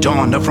between the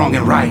dawn of wrong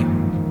and right.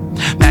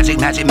 Magic,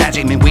 magic,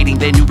 magic, been waiting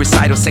their new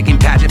recital. Second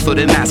pageant for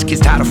the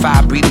masochist, title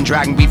 5, breathing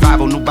dragon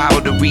revival. New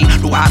Bible to read,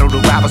 new idol to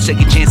rival.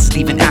 Second chances,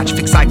 leaving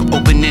atrophic cycle.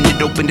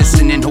 Open-ended, open to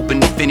sin and hoping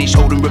to finish.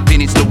 Holding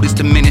repentance, notice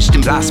diminished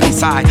and blossoming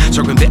side.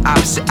 Circumvent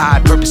opposite eye,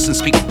 purpose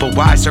unspeakable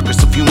wide.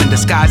 Circus of human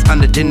disguise,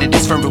 unattended,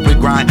 is firm with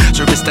grind.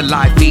 Service to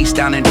live feast,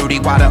 down in dirty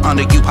water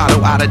under you.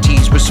 Hollow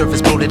oddities,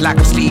 resurface bloated, lack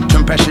of sleep.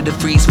 Turn pressure to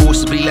freeze,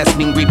 forcibly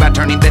lessening greed by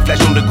turning their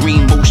flesh on the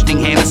green. Motioning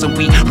hands of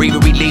weak,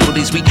 bravery labeled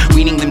as weak.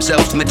 Weaning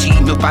themselves from the tea,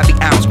 milk by the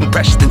ounce. When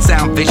precious than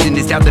sound, vision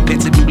is doubt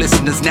defensive. New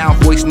listeners now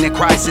voicing their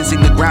cries,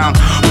 sensing the ground.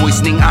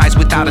 Moistening eyes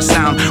without a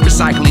sound.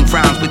 Recycling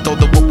frowns with all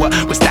the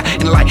what's that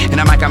in the light?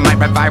 And I might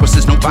write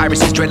viruses, no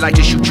viruses. Dread like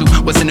to shoot you.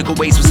 What cynical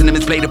ways, what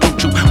cinnamons play to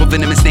boot you. What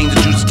venomous names the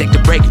Jews take the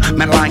break.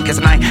 Madeline, cause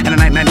a night, and a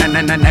night,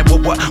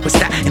 what's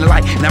that in the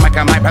light? And I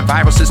might write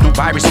viruses, no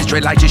viruses.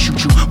 Dread like to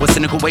shoot you. What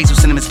cynical ways, what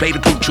cinnamons play to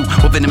boot you.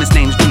 What venomous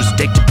names the Jews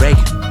take the break.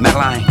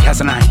 Madeline,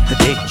 cause a night, to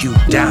take you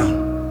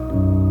down.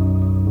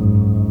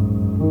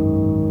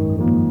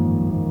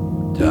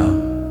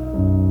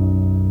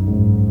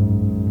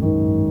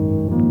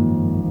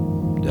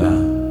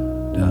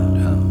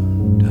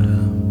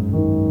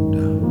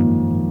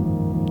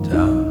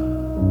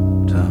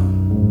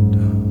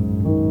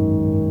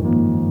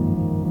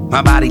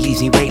 My body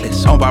leaves me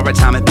weightless, on borrowed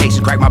time and patience.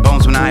 Crack my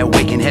bones when I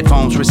awaken.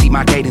 Headphones receive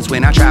my cadence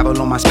when I travel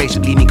on my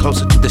spaceship. Lead me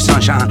closer to the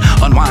sunshine.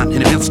 Unwind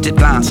in a instant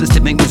blind.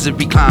 Systemic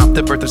misery climb.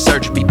 The birth of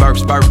surgery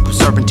births vertical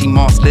serpentine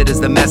moss litters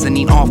the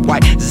mezzanine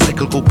off-white. The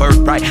cyclical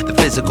birthright. The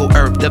physical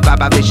earth. The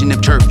vibe vision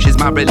of church. Is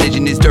my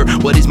religion is dirt.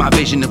 What is my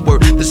vision of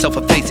worth? The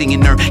self-effacing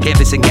inert.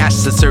 Canvas and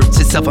gases asserts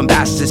itself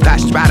ambassadors.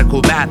 Fashions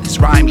radical madness.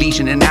 Rhyme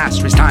lesion and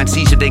asterisk. Time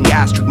seizure then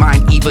gastric.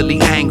 Mind evilly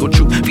angled.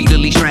 Truth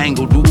fetally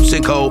strangled. Roots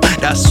and cold.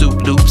 Dust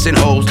soup loops and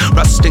holes.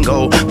 rust and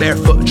gold,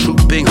 barefoot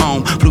trooping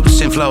home,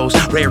 flutes and flows,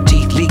 rare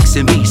teeth, leaks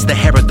and beats, the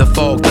hair of the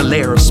fog, the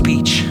lair of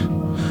speech.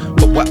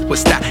 But what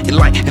was that in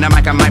light? And I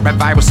might rap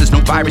viruses, no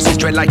viruses,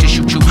 dread like to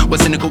shoot you. What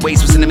cynical ways,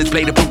 what cinnamon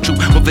blade to boot you?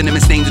 What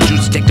venomous names the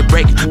Jews take the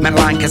break?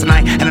 Madeline, cause a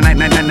night, and a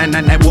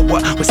night,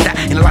 what was that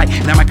in light?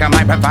 And I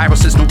might rap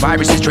viruses, no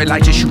viruses, dread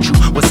like to shoot you.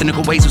 What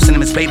cynical ways, what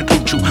cinnamon blade to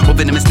boot you? What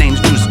venomous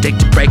names the Jews take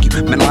to break you?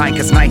 Madeline,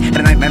 cause a night, and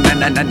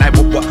a night,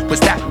 what was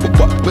that?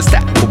 What was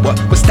that? What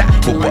was that?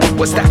 What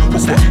was that?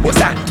 What was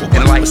that?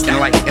 In light, in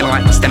light, in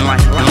light, in light,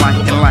 in light,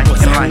 in light,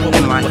 in light,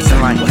 in light,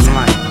 in light, in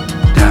light.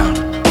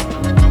 Down.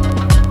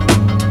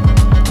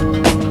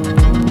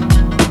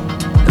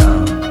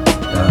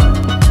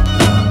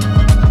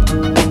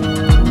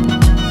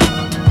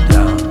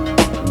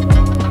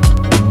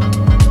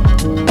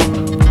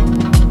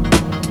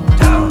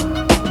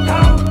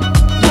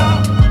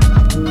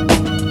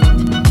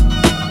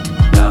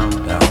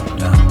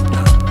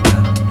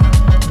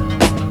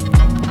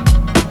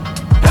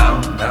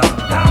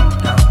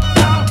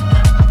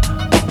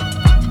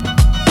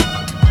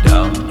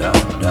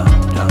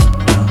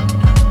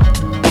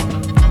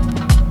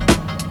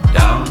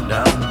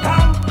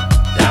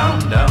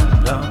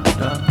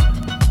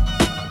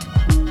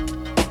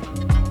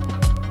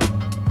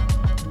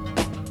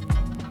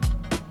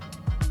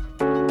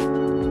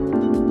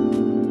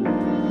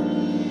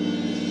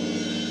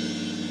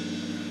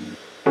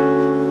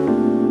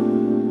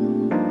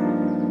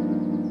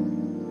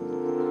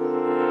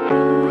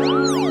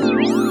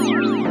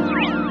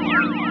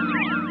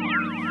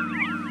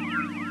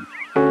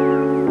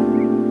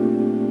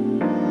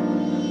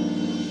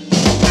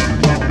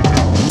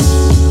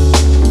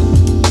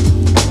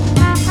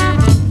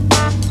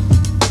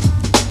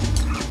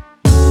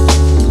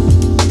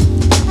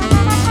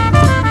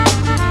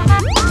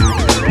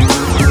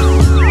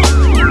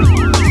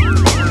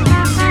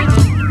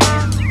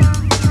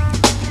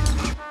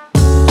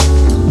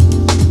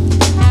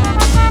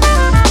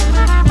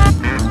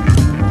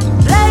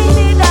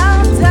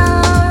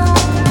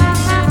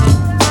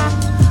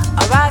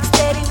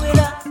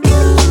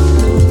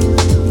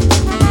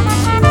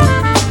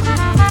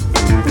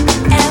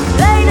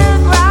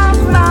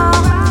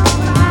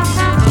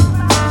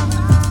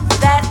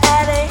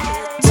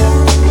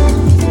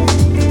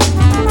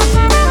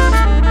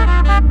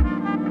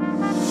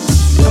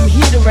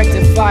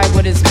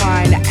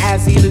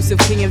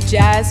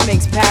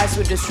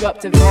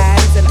 Disruptive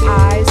hands and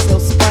eyes so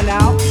spun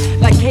out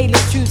like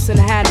Kayla's truths and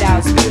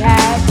handouts. We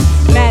had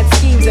mad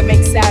schemes that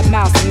make sad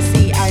mouths. You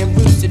see, I am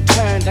rooted,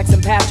 turned like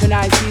some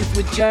patronized youth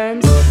with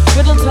germs.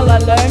 Riddle till I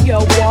learn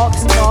your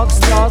walks, talks,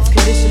 thoughts,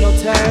 conditional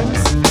terms.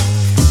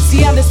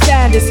 See,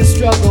 understand it's a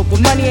struggle, but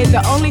money ain't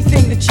the only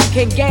thing that you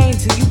can gain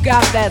till you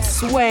got that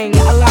swing.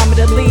 Allow me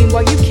to lean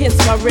while you kiss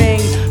my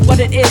ring. What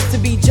it is to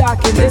be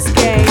jock in this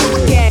game.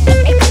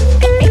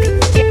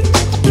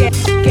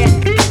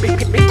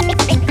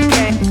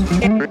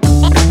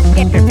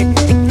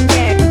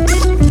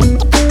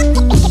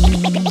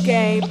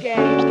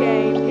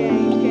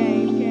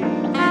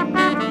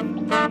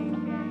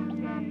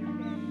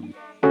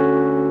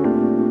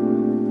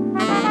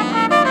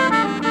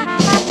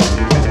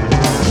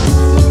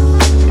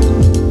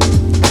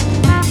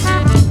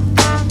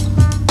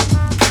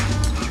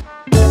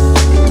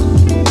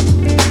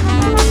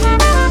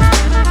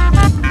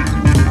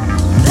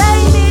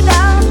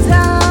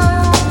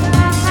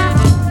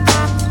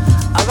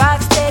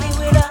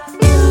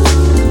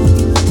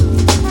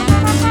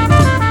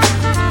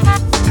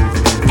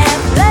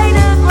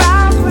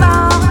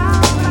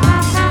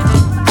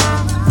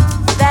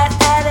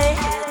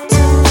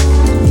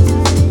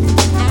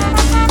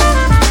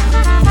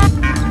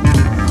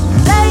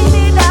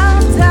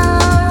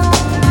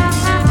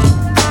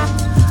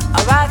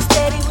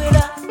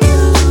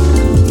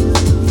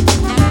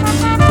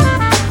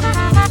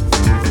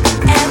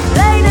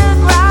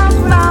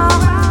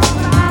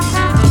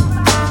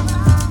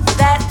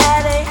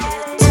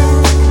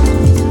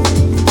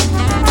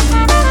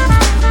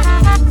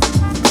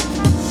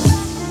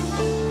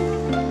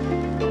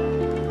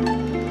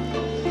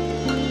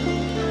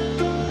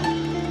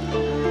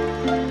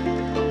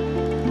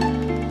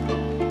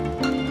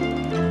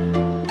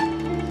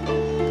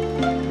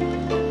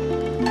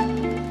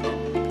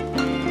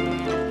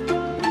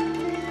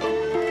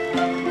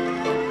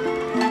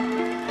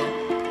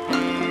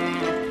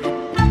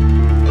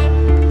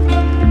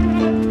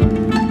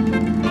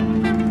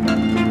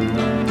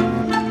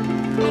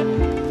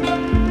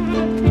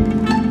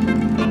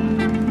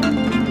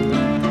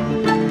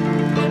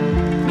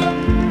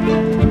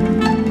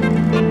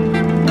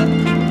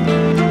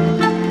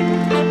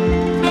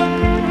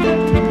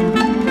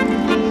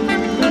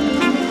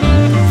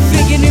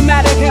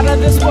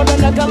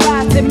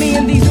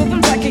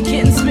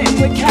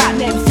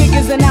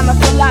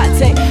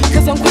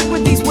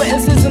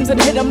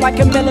 Like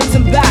a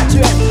militant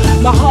battery.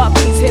 My heart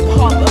beats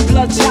hip-hop and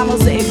blood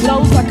channels. It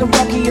glows like a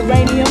rocky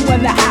uranium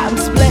when the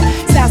atoms split.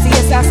 Sassy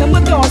assassin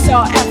with thorns, so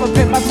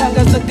Afro-pit. My tongue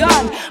is a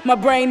gun, my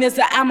brain is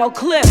an ammo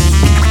clip.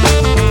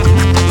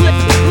 Clip,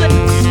 clip,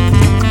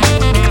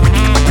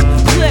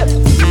 clip,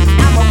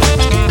 ammo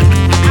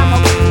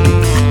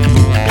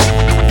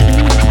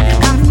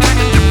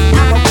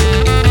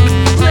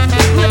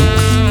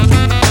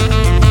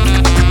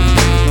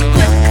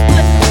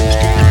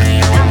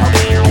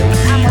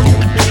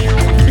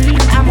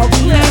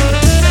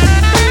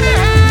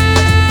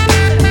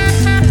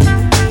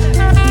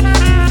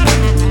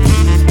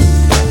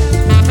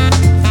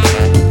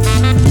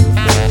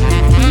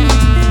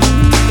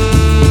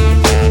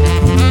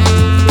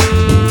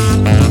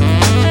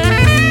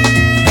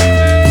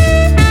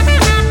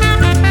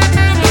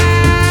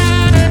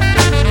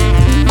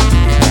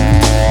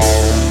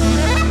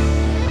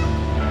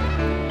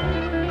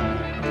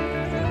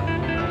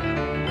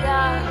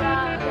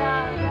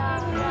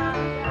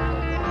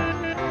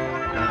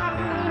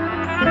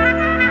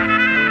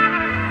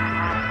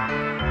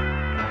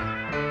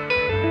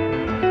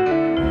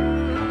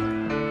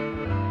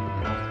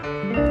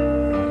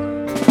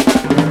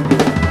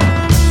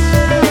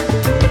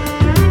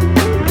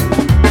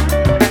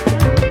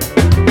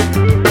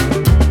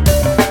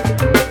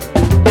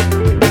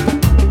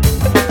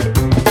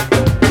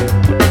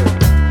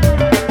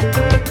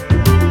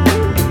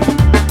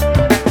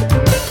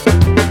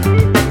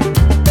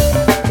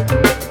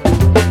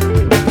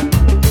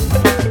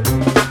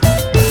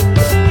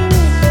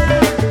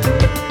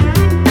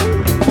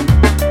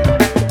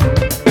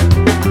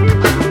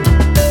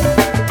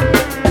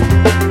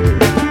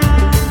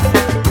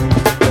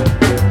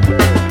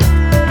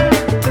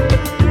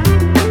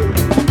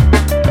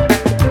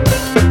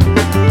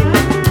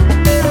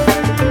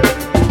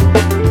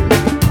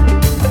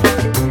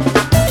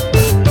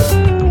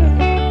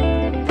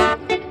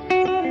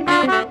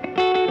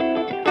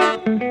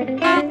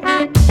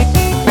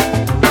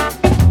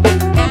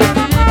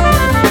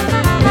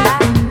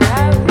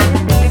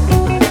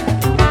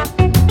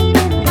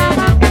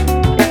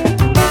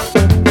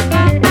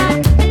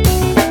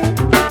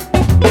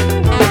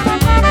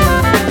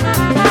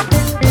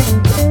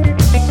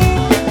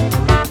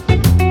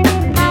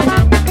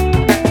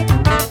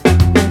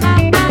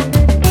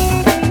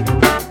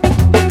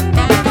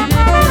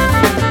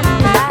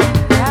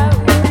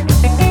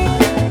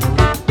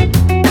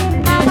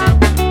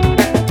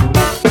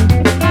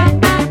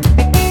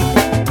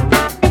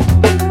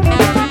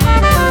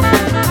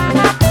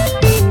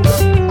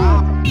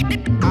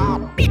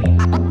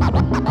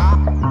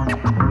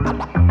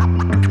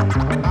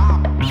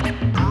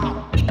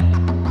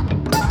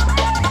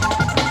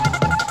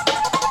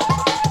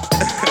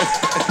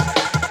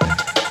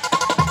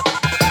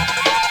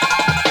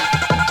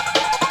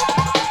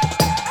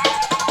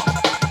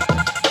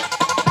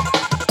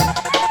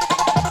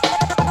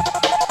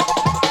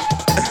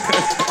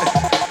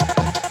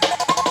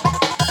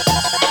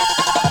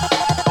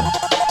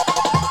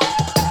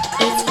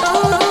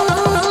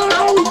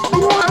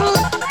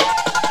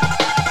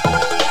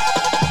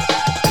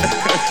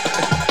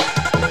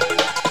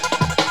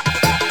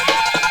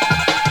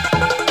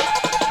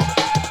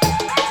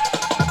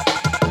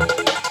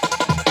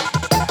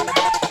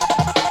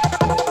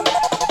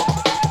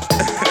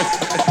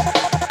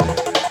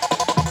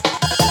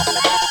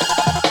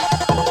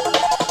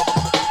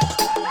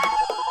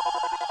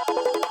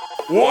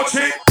Watch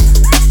it.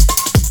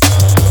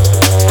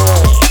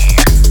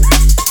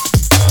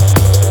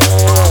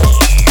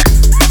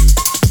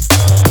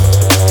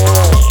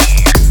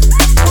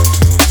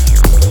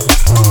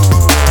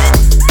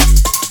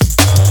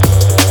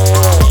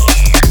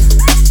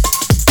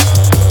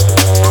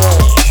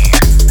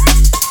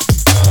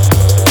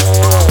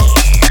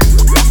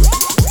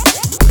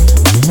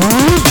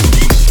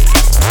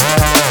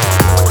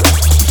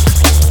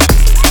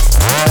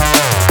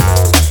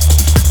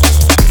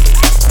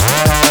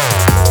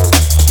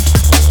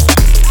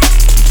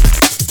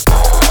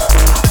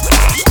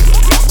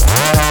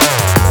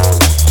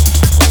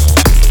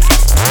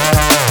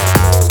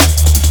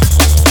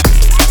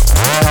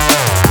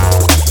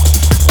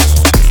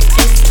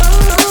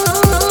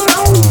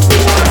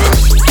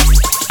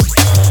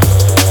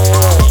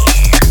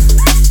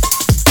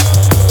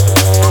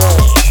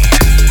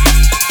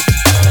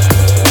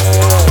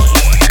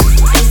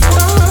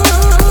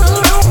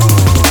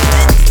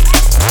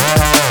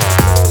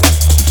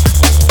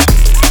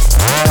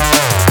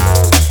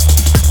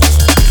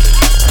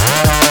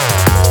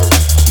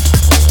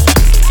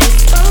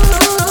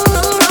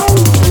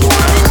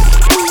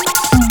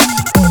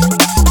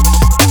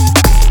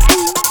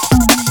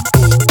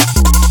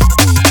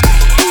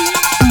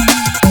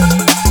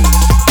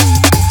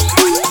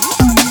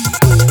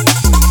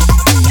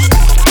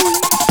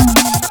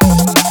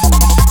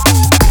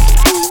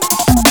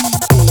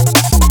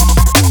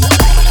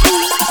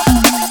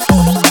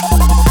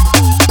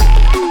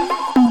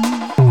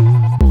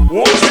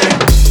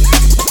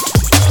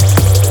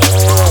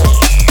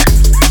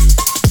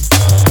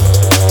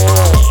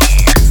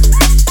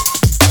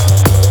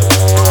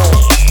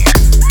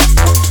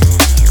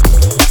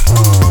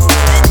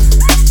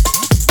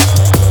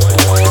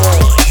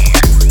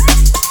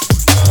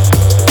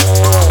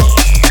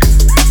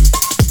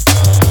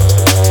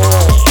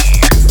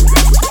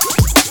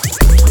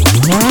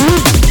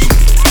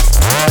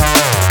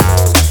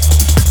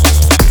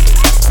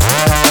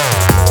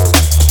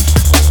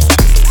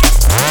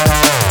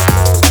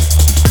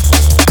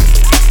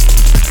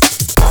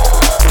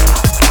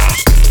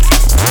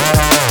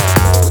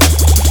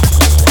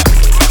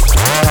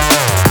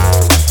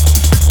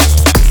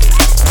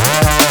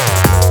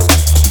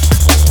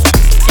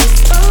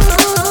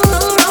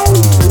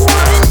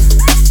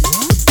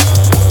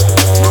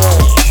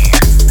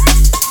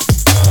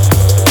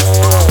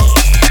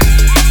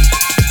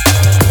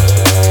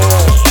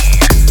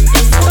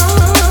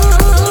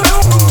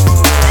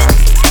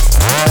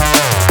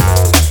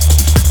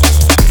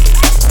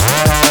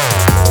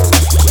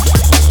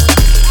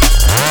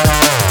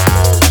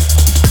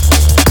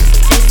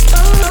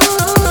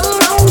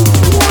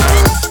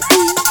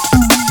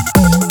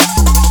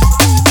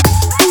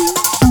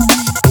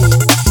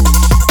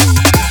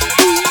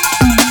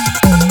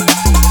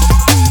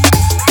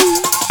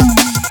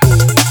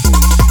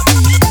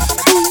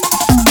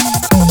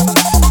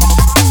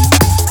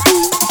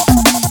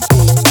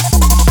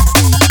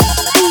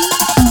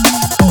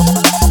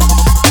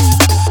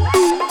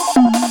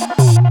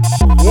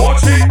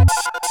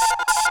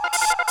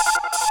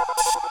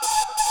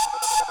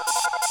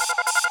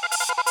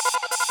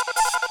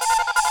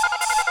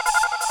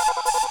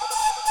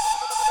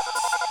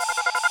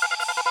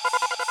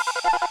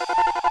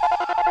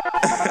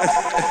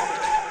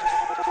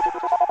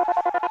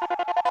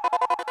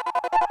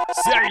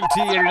 CRUT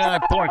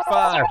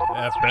 89.5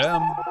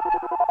 FM.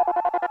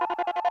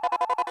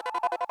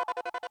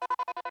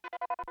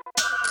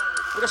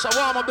 We just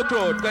warm up the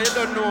crowd, because you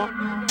don't know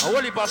a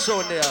whole heap of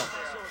sound there.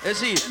 You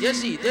see it, you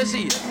see it, you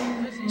see it.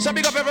 So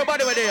big up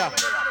everybody over there.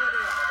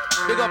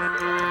 Big up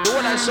the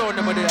whole of sound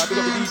over there. Big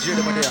up the DJ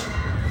over there.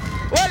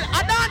 Well,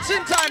 a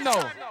dancing time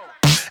now.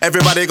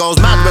 Everybody goes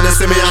mad when they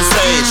see me on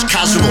stage.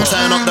 Casual,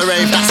 turn up the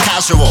rave, that's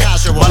casual.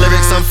 My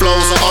lyrics and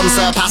flows are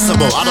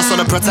unsurpassable. I just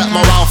wanna protect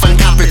my wealth and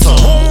capital.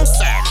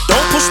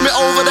 Don't push me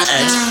over the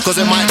edge, cause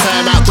it might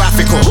turn out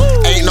graphical.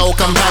 Ain't no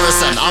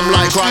comparison, I'm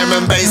like grime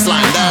and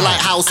bassline. They're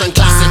like house and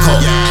classical.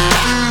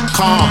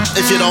 Calm,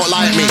 if you don't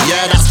like me,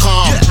 yeah, that's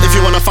calm. If you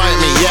wanna fight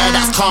me, yeah,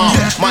 that's calm.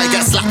 Might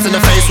get slapped in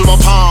the face with a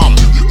palm.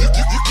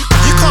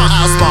 You can't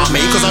outsmart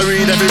me, cause I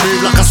read every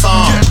move like a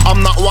psalm.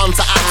 I'm not one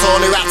to act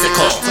all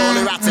erratical.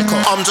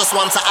 I'm just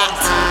one to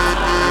act.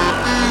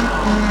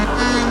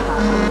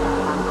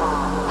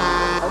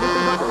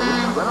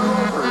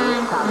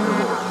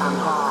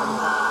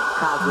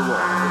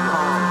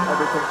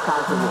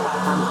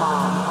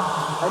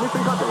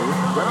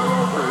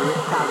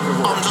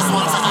 I'm just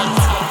one to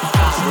act.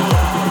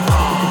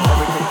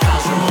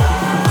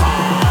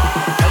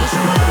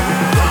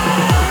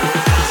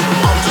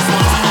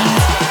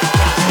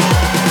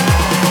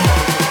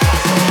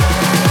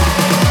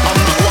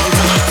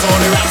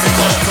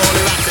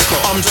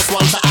 I'm just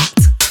one to act.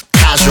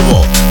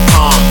 Casual,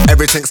 calm,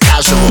 everything's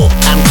casual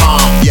and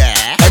calm,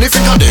 yeah.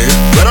 Anything I do,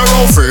 when I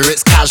roll through,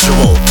 it's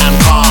casual and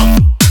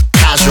calm.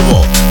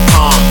 Casual,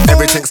 calm,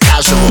 everything's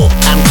casual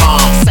and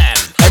calm.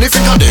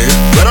 Anything I do,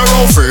 when I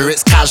roll through,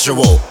 it's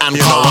casual and calm.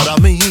 You know what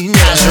I mean?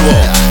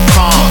 Casual,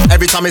 calm.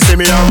 Every time you see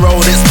me on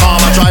road, it's calm.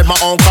 I drive my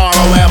own car,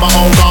 I wear my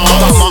own garb. I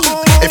got my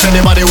If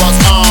anybody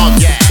wants arms,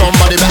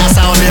 somebody better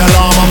sound the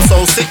alarm. I'm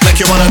so sick, make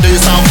you wanna do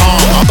some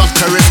harm. I've got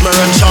charisma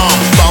and charm,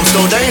 but I'm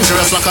still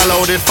dangerous like a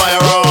loaded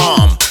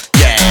firearm.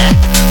 Yeah,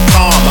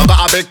 calm. I've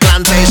got a big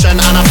plantation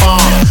and a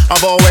farm.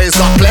 I've always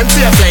got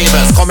plenty of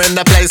flavors. Come in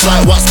the place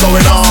like what's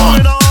going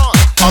on.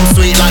 I'm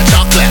sweet like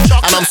chocolate,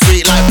 and I'm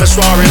sweet like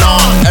Peshwari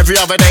naan. Every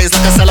other day's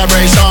like a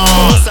celebration.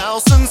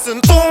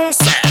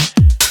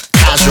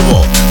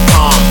 Casual,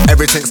 calm,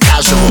 everything's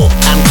casual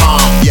and calm.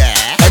 Yeah,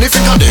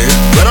 anything I do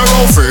when I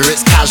roll through,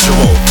 it's casual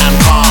and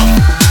calm.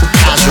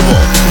 Casual,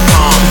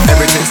 calm,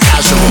 everything's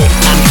casual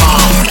and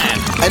calm.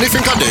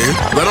 Anything I do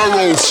when I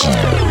roll through,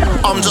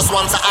 I'm just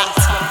one to act.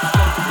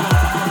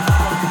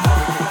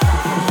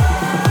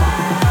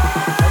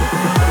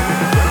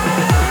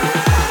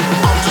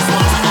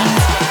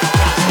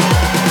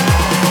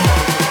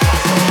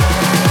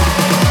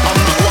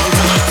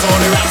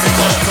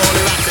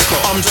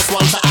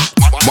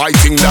 My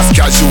thing that's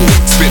casual.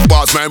 Spit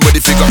bars, man, ready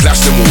figure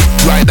clash them all.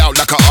 Ride out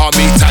like an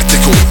army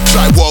tactical.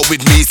 Try war with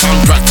me, sound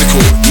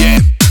practical.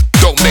 Yeah,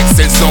 don't make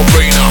sense, no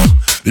brainer.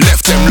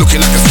 Left them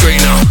looking like a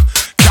strainer.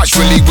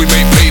 Casually we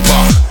make paper.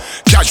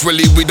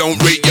 Casually we don't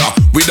rate ya,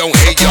 we don't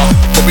hate ya,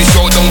 but we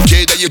sure don't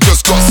care that you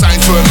just got signed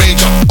to a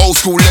major. Old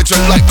school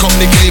legend like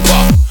Company Caper.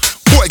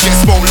 Boy get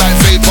smoked like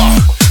vapor,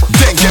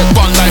 then get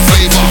bun like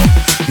flavor.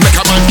 Make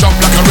a man jump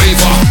like a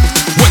raver.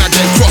 When I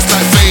get crossed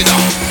like Vader,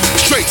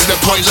 straight to the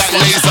point like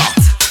laser.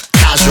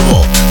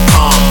 Casual,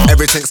 calm,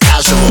 everything's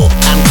casual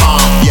and calm.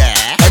 Yeah,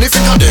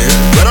 anything I do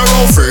when I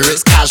roll through,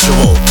 it's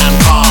casual and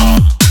calm.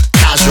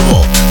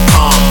 Casual,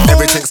 calm,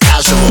 everything's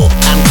casual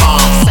and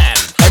calm.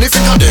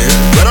 Anything I do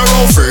when I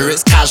roll through,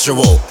 it's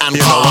casual and calm.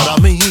 You know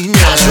what I mean?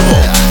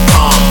 Casual,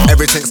 calm,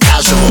 everything's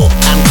casual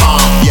and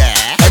calm. Yeah,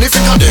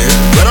 anything I do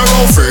when I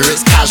roll through,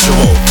 it's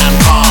casual and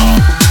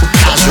calm.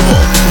 Casual,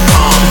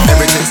 calm,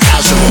 everything's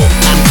casual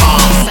and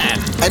calm.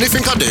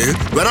 Anything I do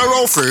when I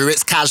roll through,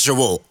 it's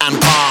casual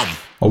and calm.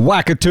 A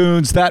whack of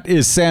tunes. That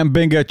is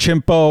Sambinga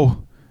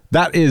Chimpo.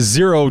 That is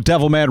Zero,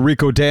 Devilman,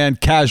 Rico Dan,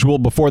 Casual.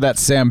 Before that,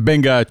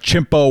 Sambinga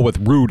Chimpo with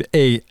Rude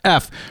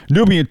AF.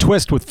 Nubian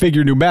Twist with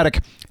Figure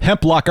Pneumatic.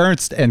 Hemplock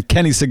Ernst and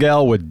Kenny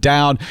Segal with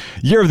Down.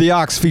 Year of the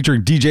Ox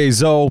featuring DJ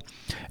Zoe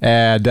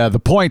and The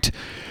Point.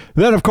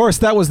 Then, of course,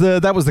 that was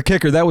the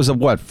kicker. That was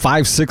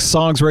 5-6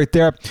 songs right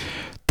there.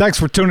 Thanks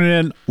for tuning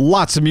in.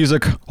 Lots of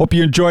music. Hope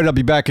you enjoyed it. I'll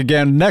be back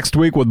again next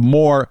week with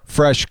more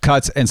fresh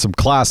cuts and some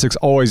classics,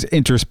 always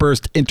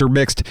interspersed,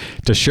 intermixed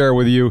to share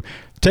with you.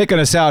 Taking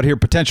us out here,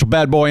 potential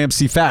bad boy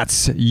MC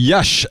Fats,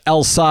 Yush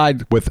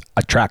L-Side with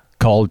a track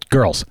called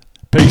Girls.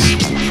 Peace.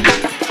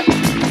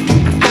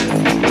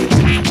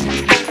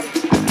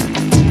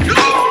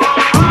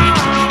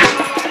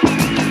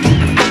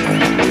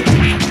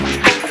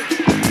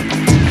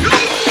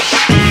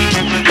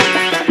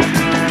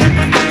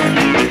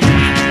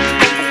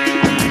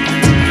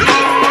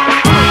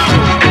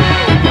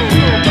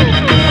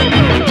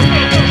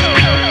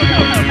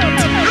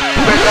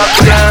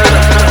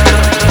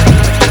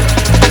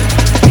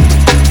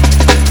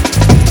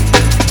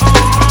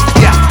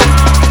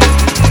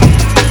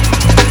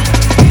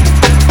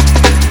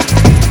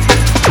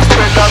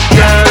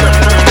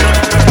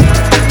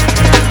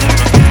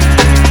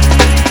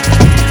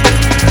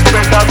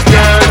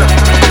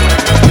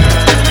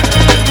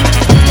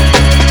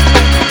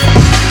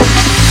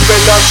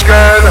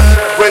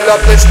 We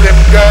love the slim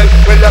girl,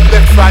 we love the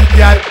fat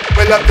gal,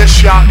 we love the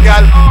short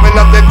gal, we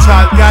love the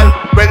tall gal,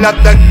 we love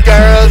the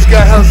girls,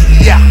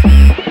 yeah.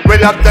 We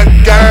love the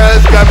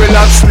girls, girl, we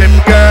love slim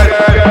girl.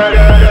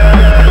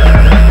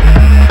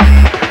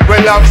 We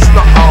love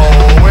slow,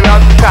 we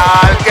love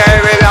tall girl,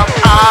 we love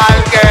all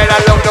girl. I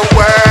love the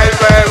world,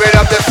 girl, we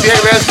love the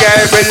serious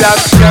girl, we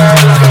love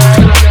girls.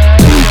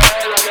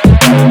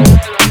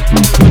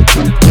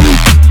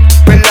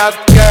 We love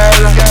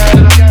girls.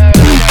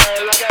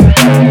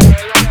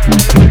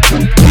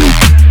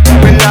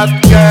 We love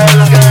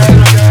girls.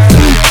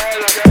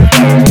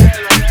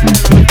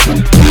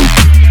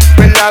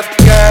 We love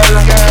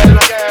girls.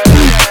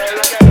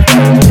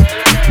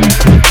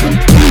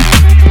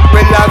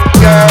 We love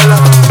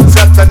girls.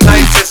 Just the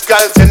nicest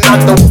girls in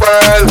the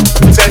world.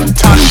 Said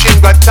Tashin,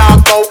 but talk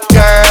about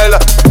girl.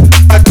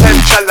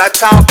 Attention, I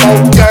talk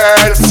about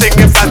girl. Sing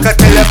if I could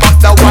tell about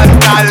the one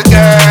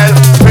girl.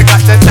 We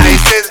got the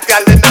nicest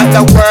girl in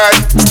the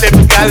world.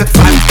 Slim girl,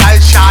 fat girl,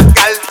 short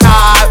girl,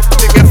 tall.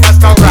 Sing if I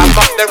could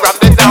ram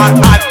the down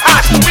and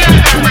hush.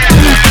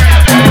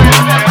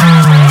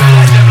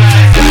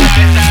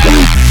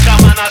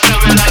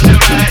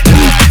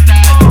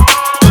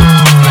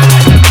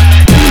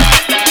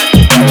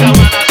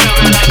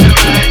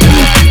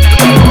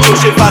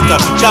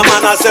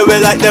 Jamana say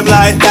we like them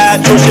like that.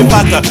 Trushy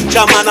fatter,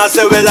 Jamana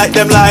say we like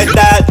them like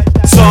that.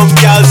 Some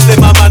gal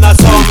slimmer man and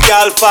some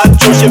gal fat.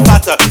 Trushy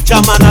fatter,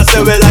 Jamana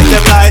say we like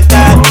them like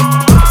that.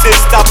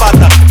 Sister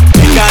fatter,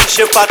 big and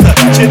she fatter.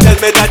 She tell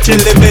me that she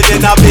living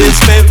in a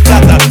basement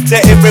flatter.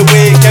 Say every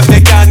weekend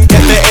me can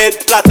get me head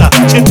head platter.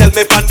 She tell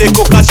me from the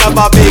cook a shop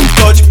a big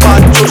touch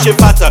pot. True she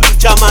fatter.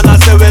 Jamana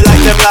say we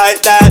like them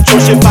like that. True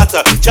she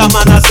fatter.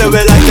 Jamana say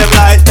we like them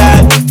like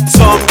that.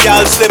 Some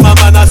gal slimmer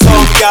man and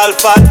some gal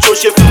fat. True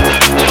she fatter.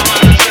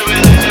 Jamana say we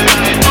like them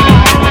like that.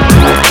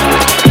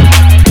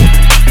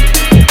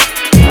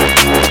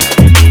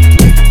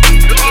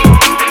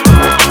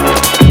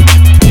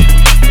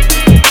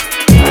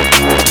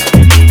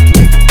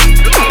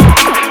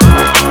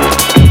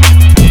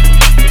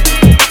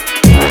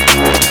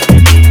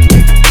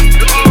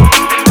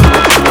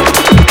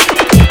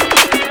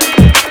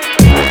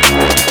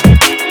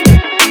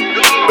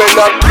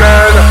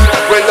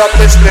 We love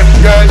the slim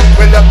girl,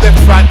 we love the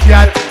fat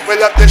gal, we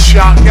love the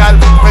short gal,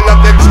 we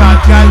love the tall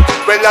gal,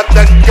 we love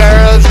the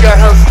girls,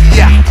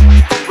 yeah.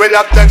 We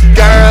love the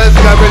girls,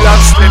 girl, we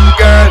love slim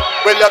girl,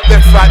 we love the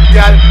fat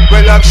gal,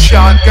 we love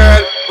short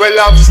girl, we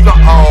love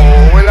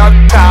we love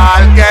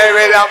tall girl,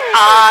 we love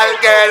all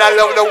girl, I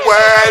love the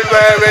world,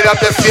 we love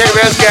the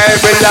serious girl,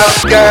 we love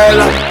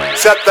girl.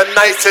 Said the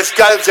nicest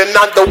girls in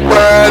the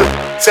world.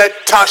 Said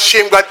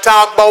Tashim got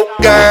talk about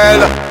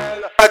girl.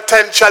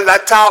 Attention,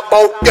 I talk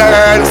about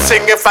girl.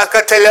 Sing if I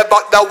could tell you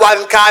about the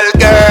one called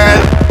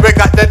girl. We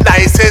got the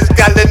nicest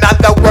girl in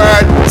the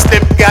world.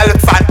 Slim girl,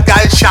 fat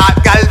girl, short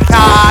girl,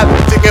 tall.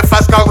 Sing if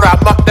I could ram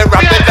up the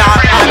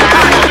down.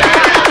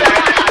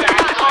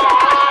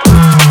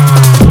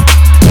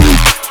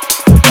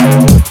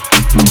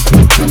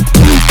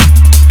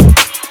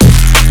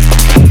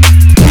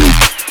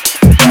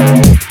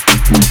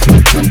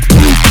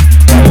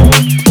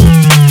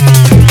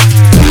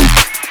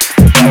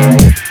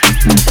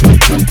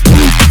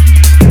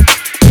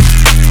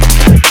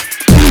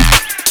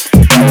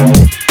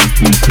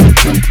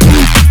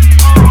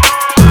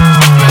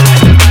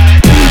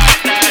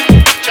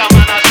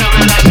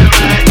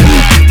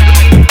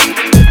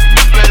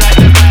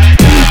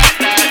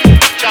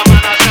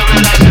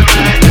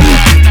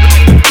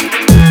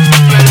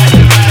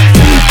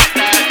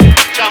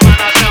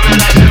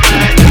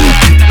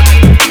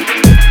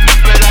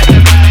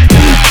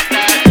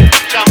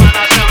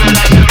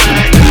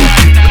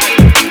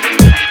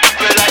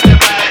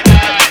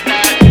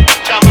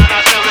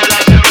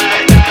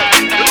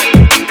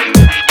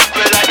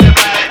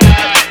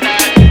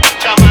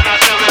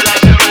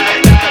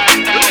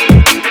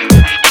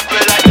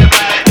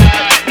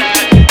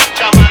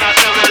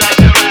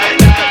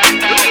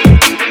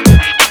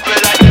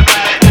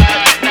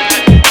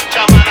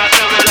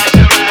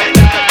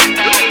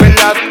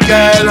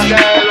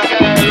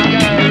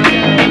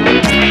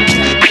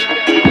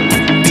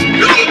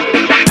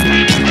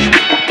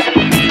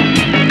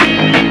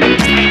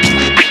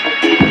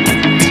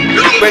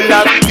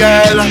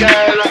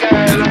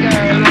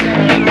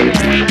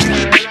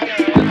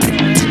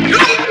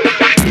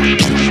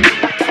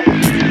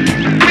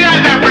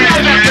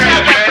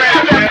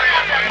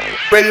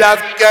 We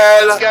love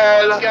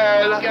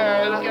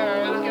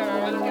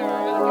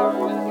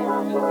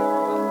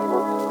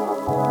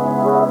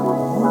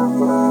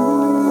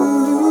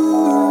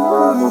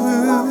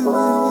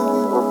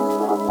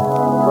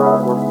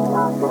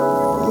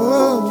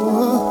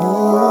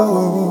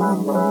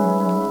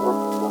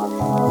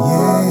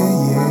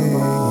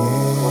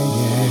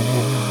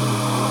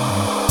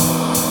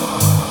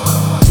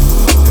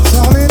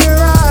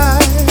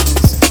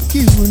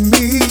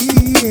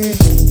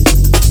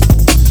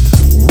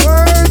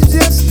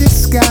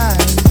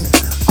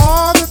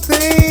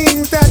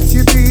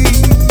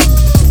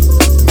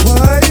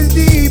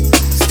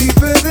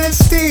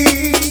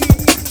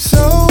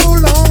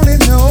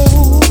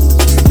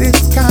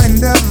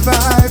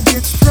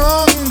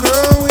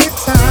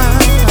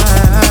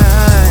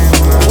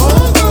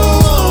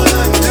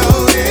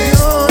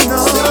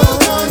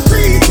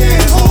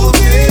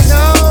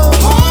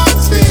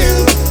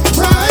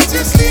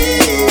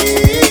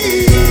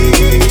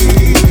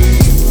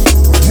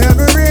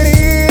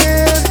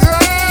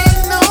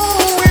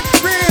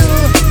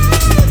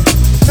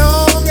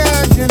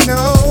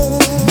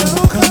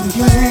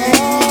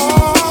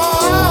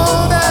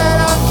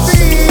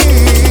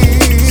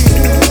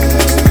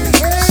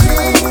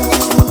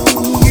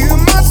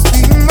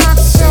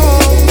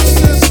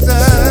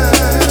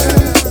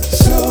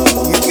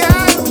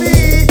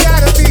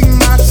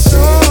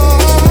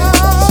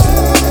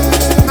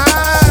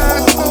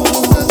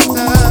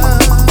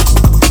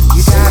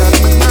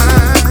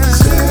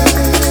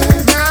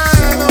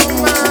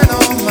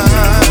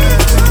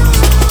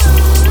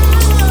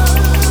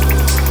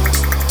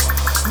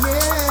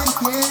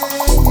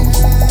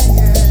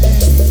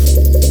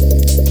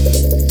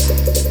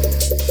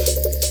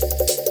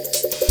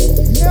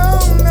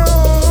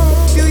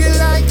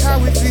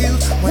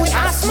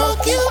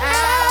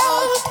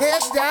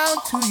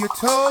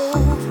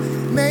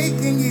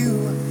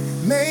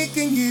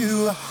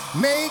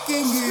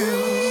making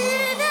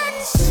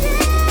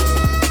you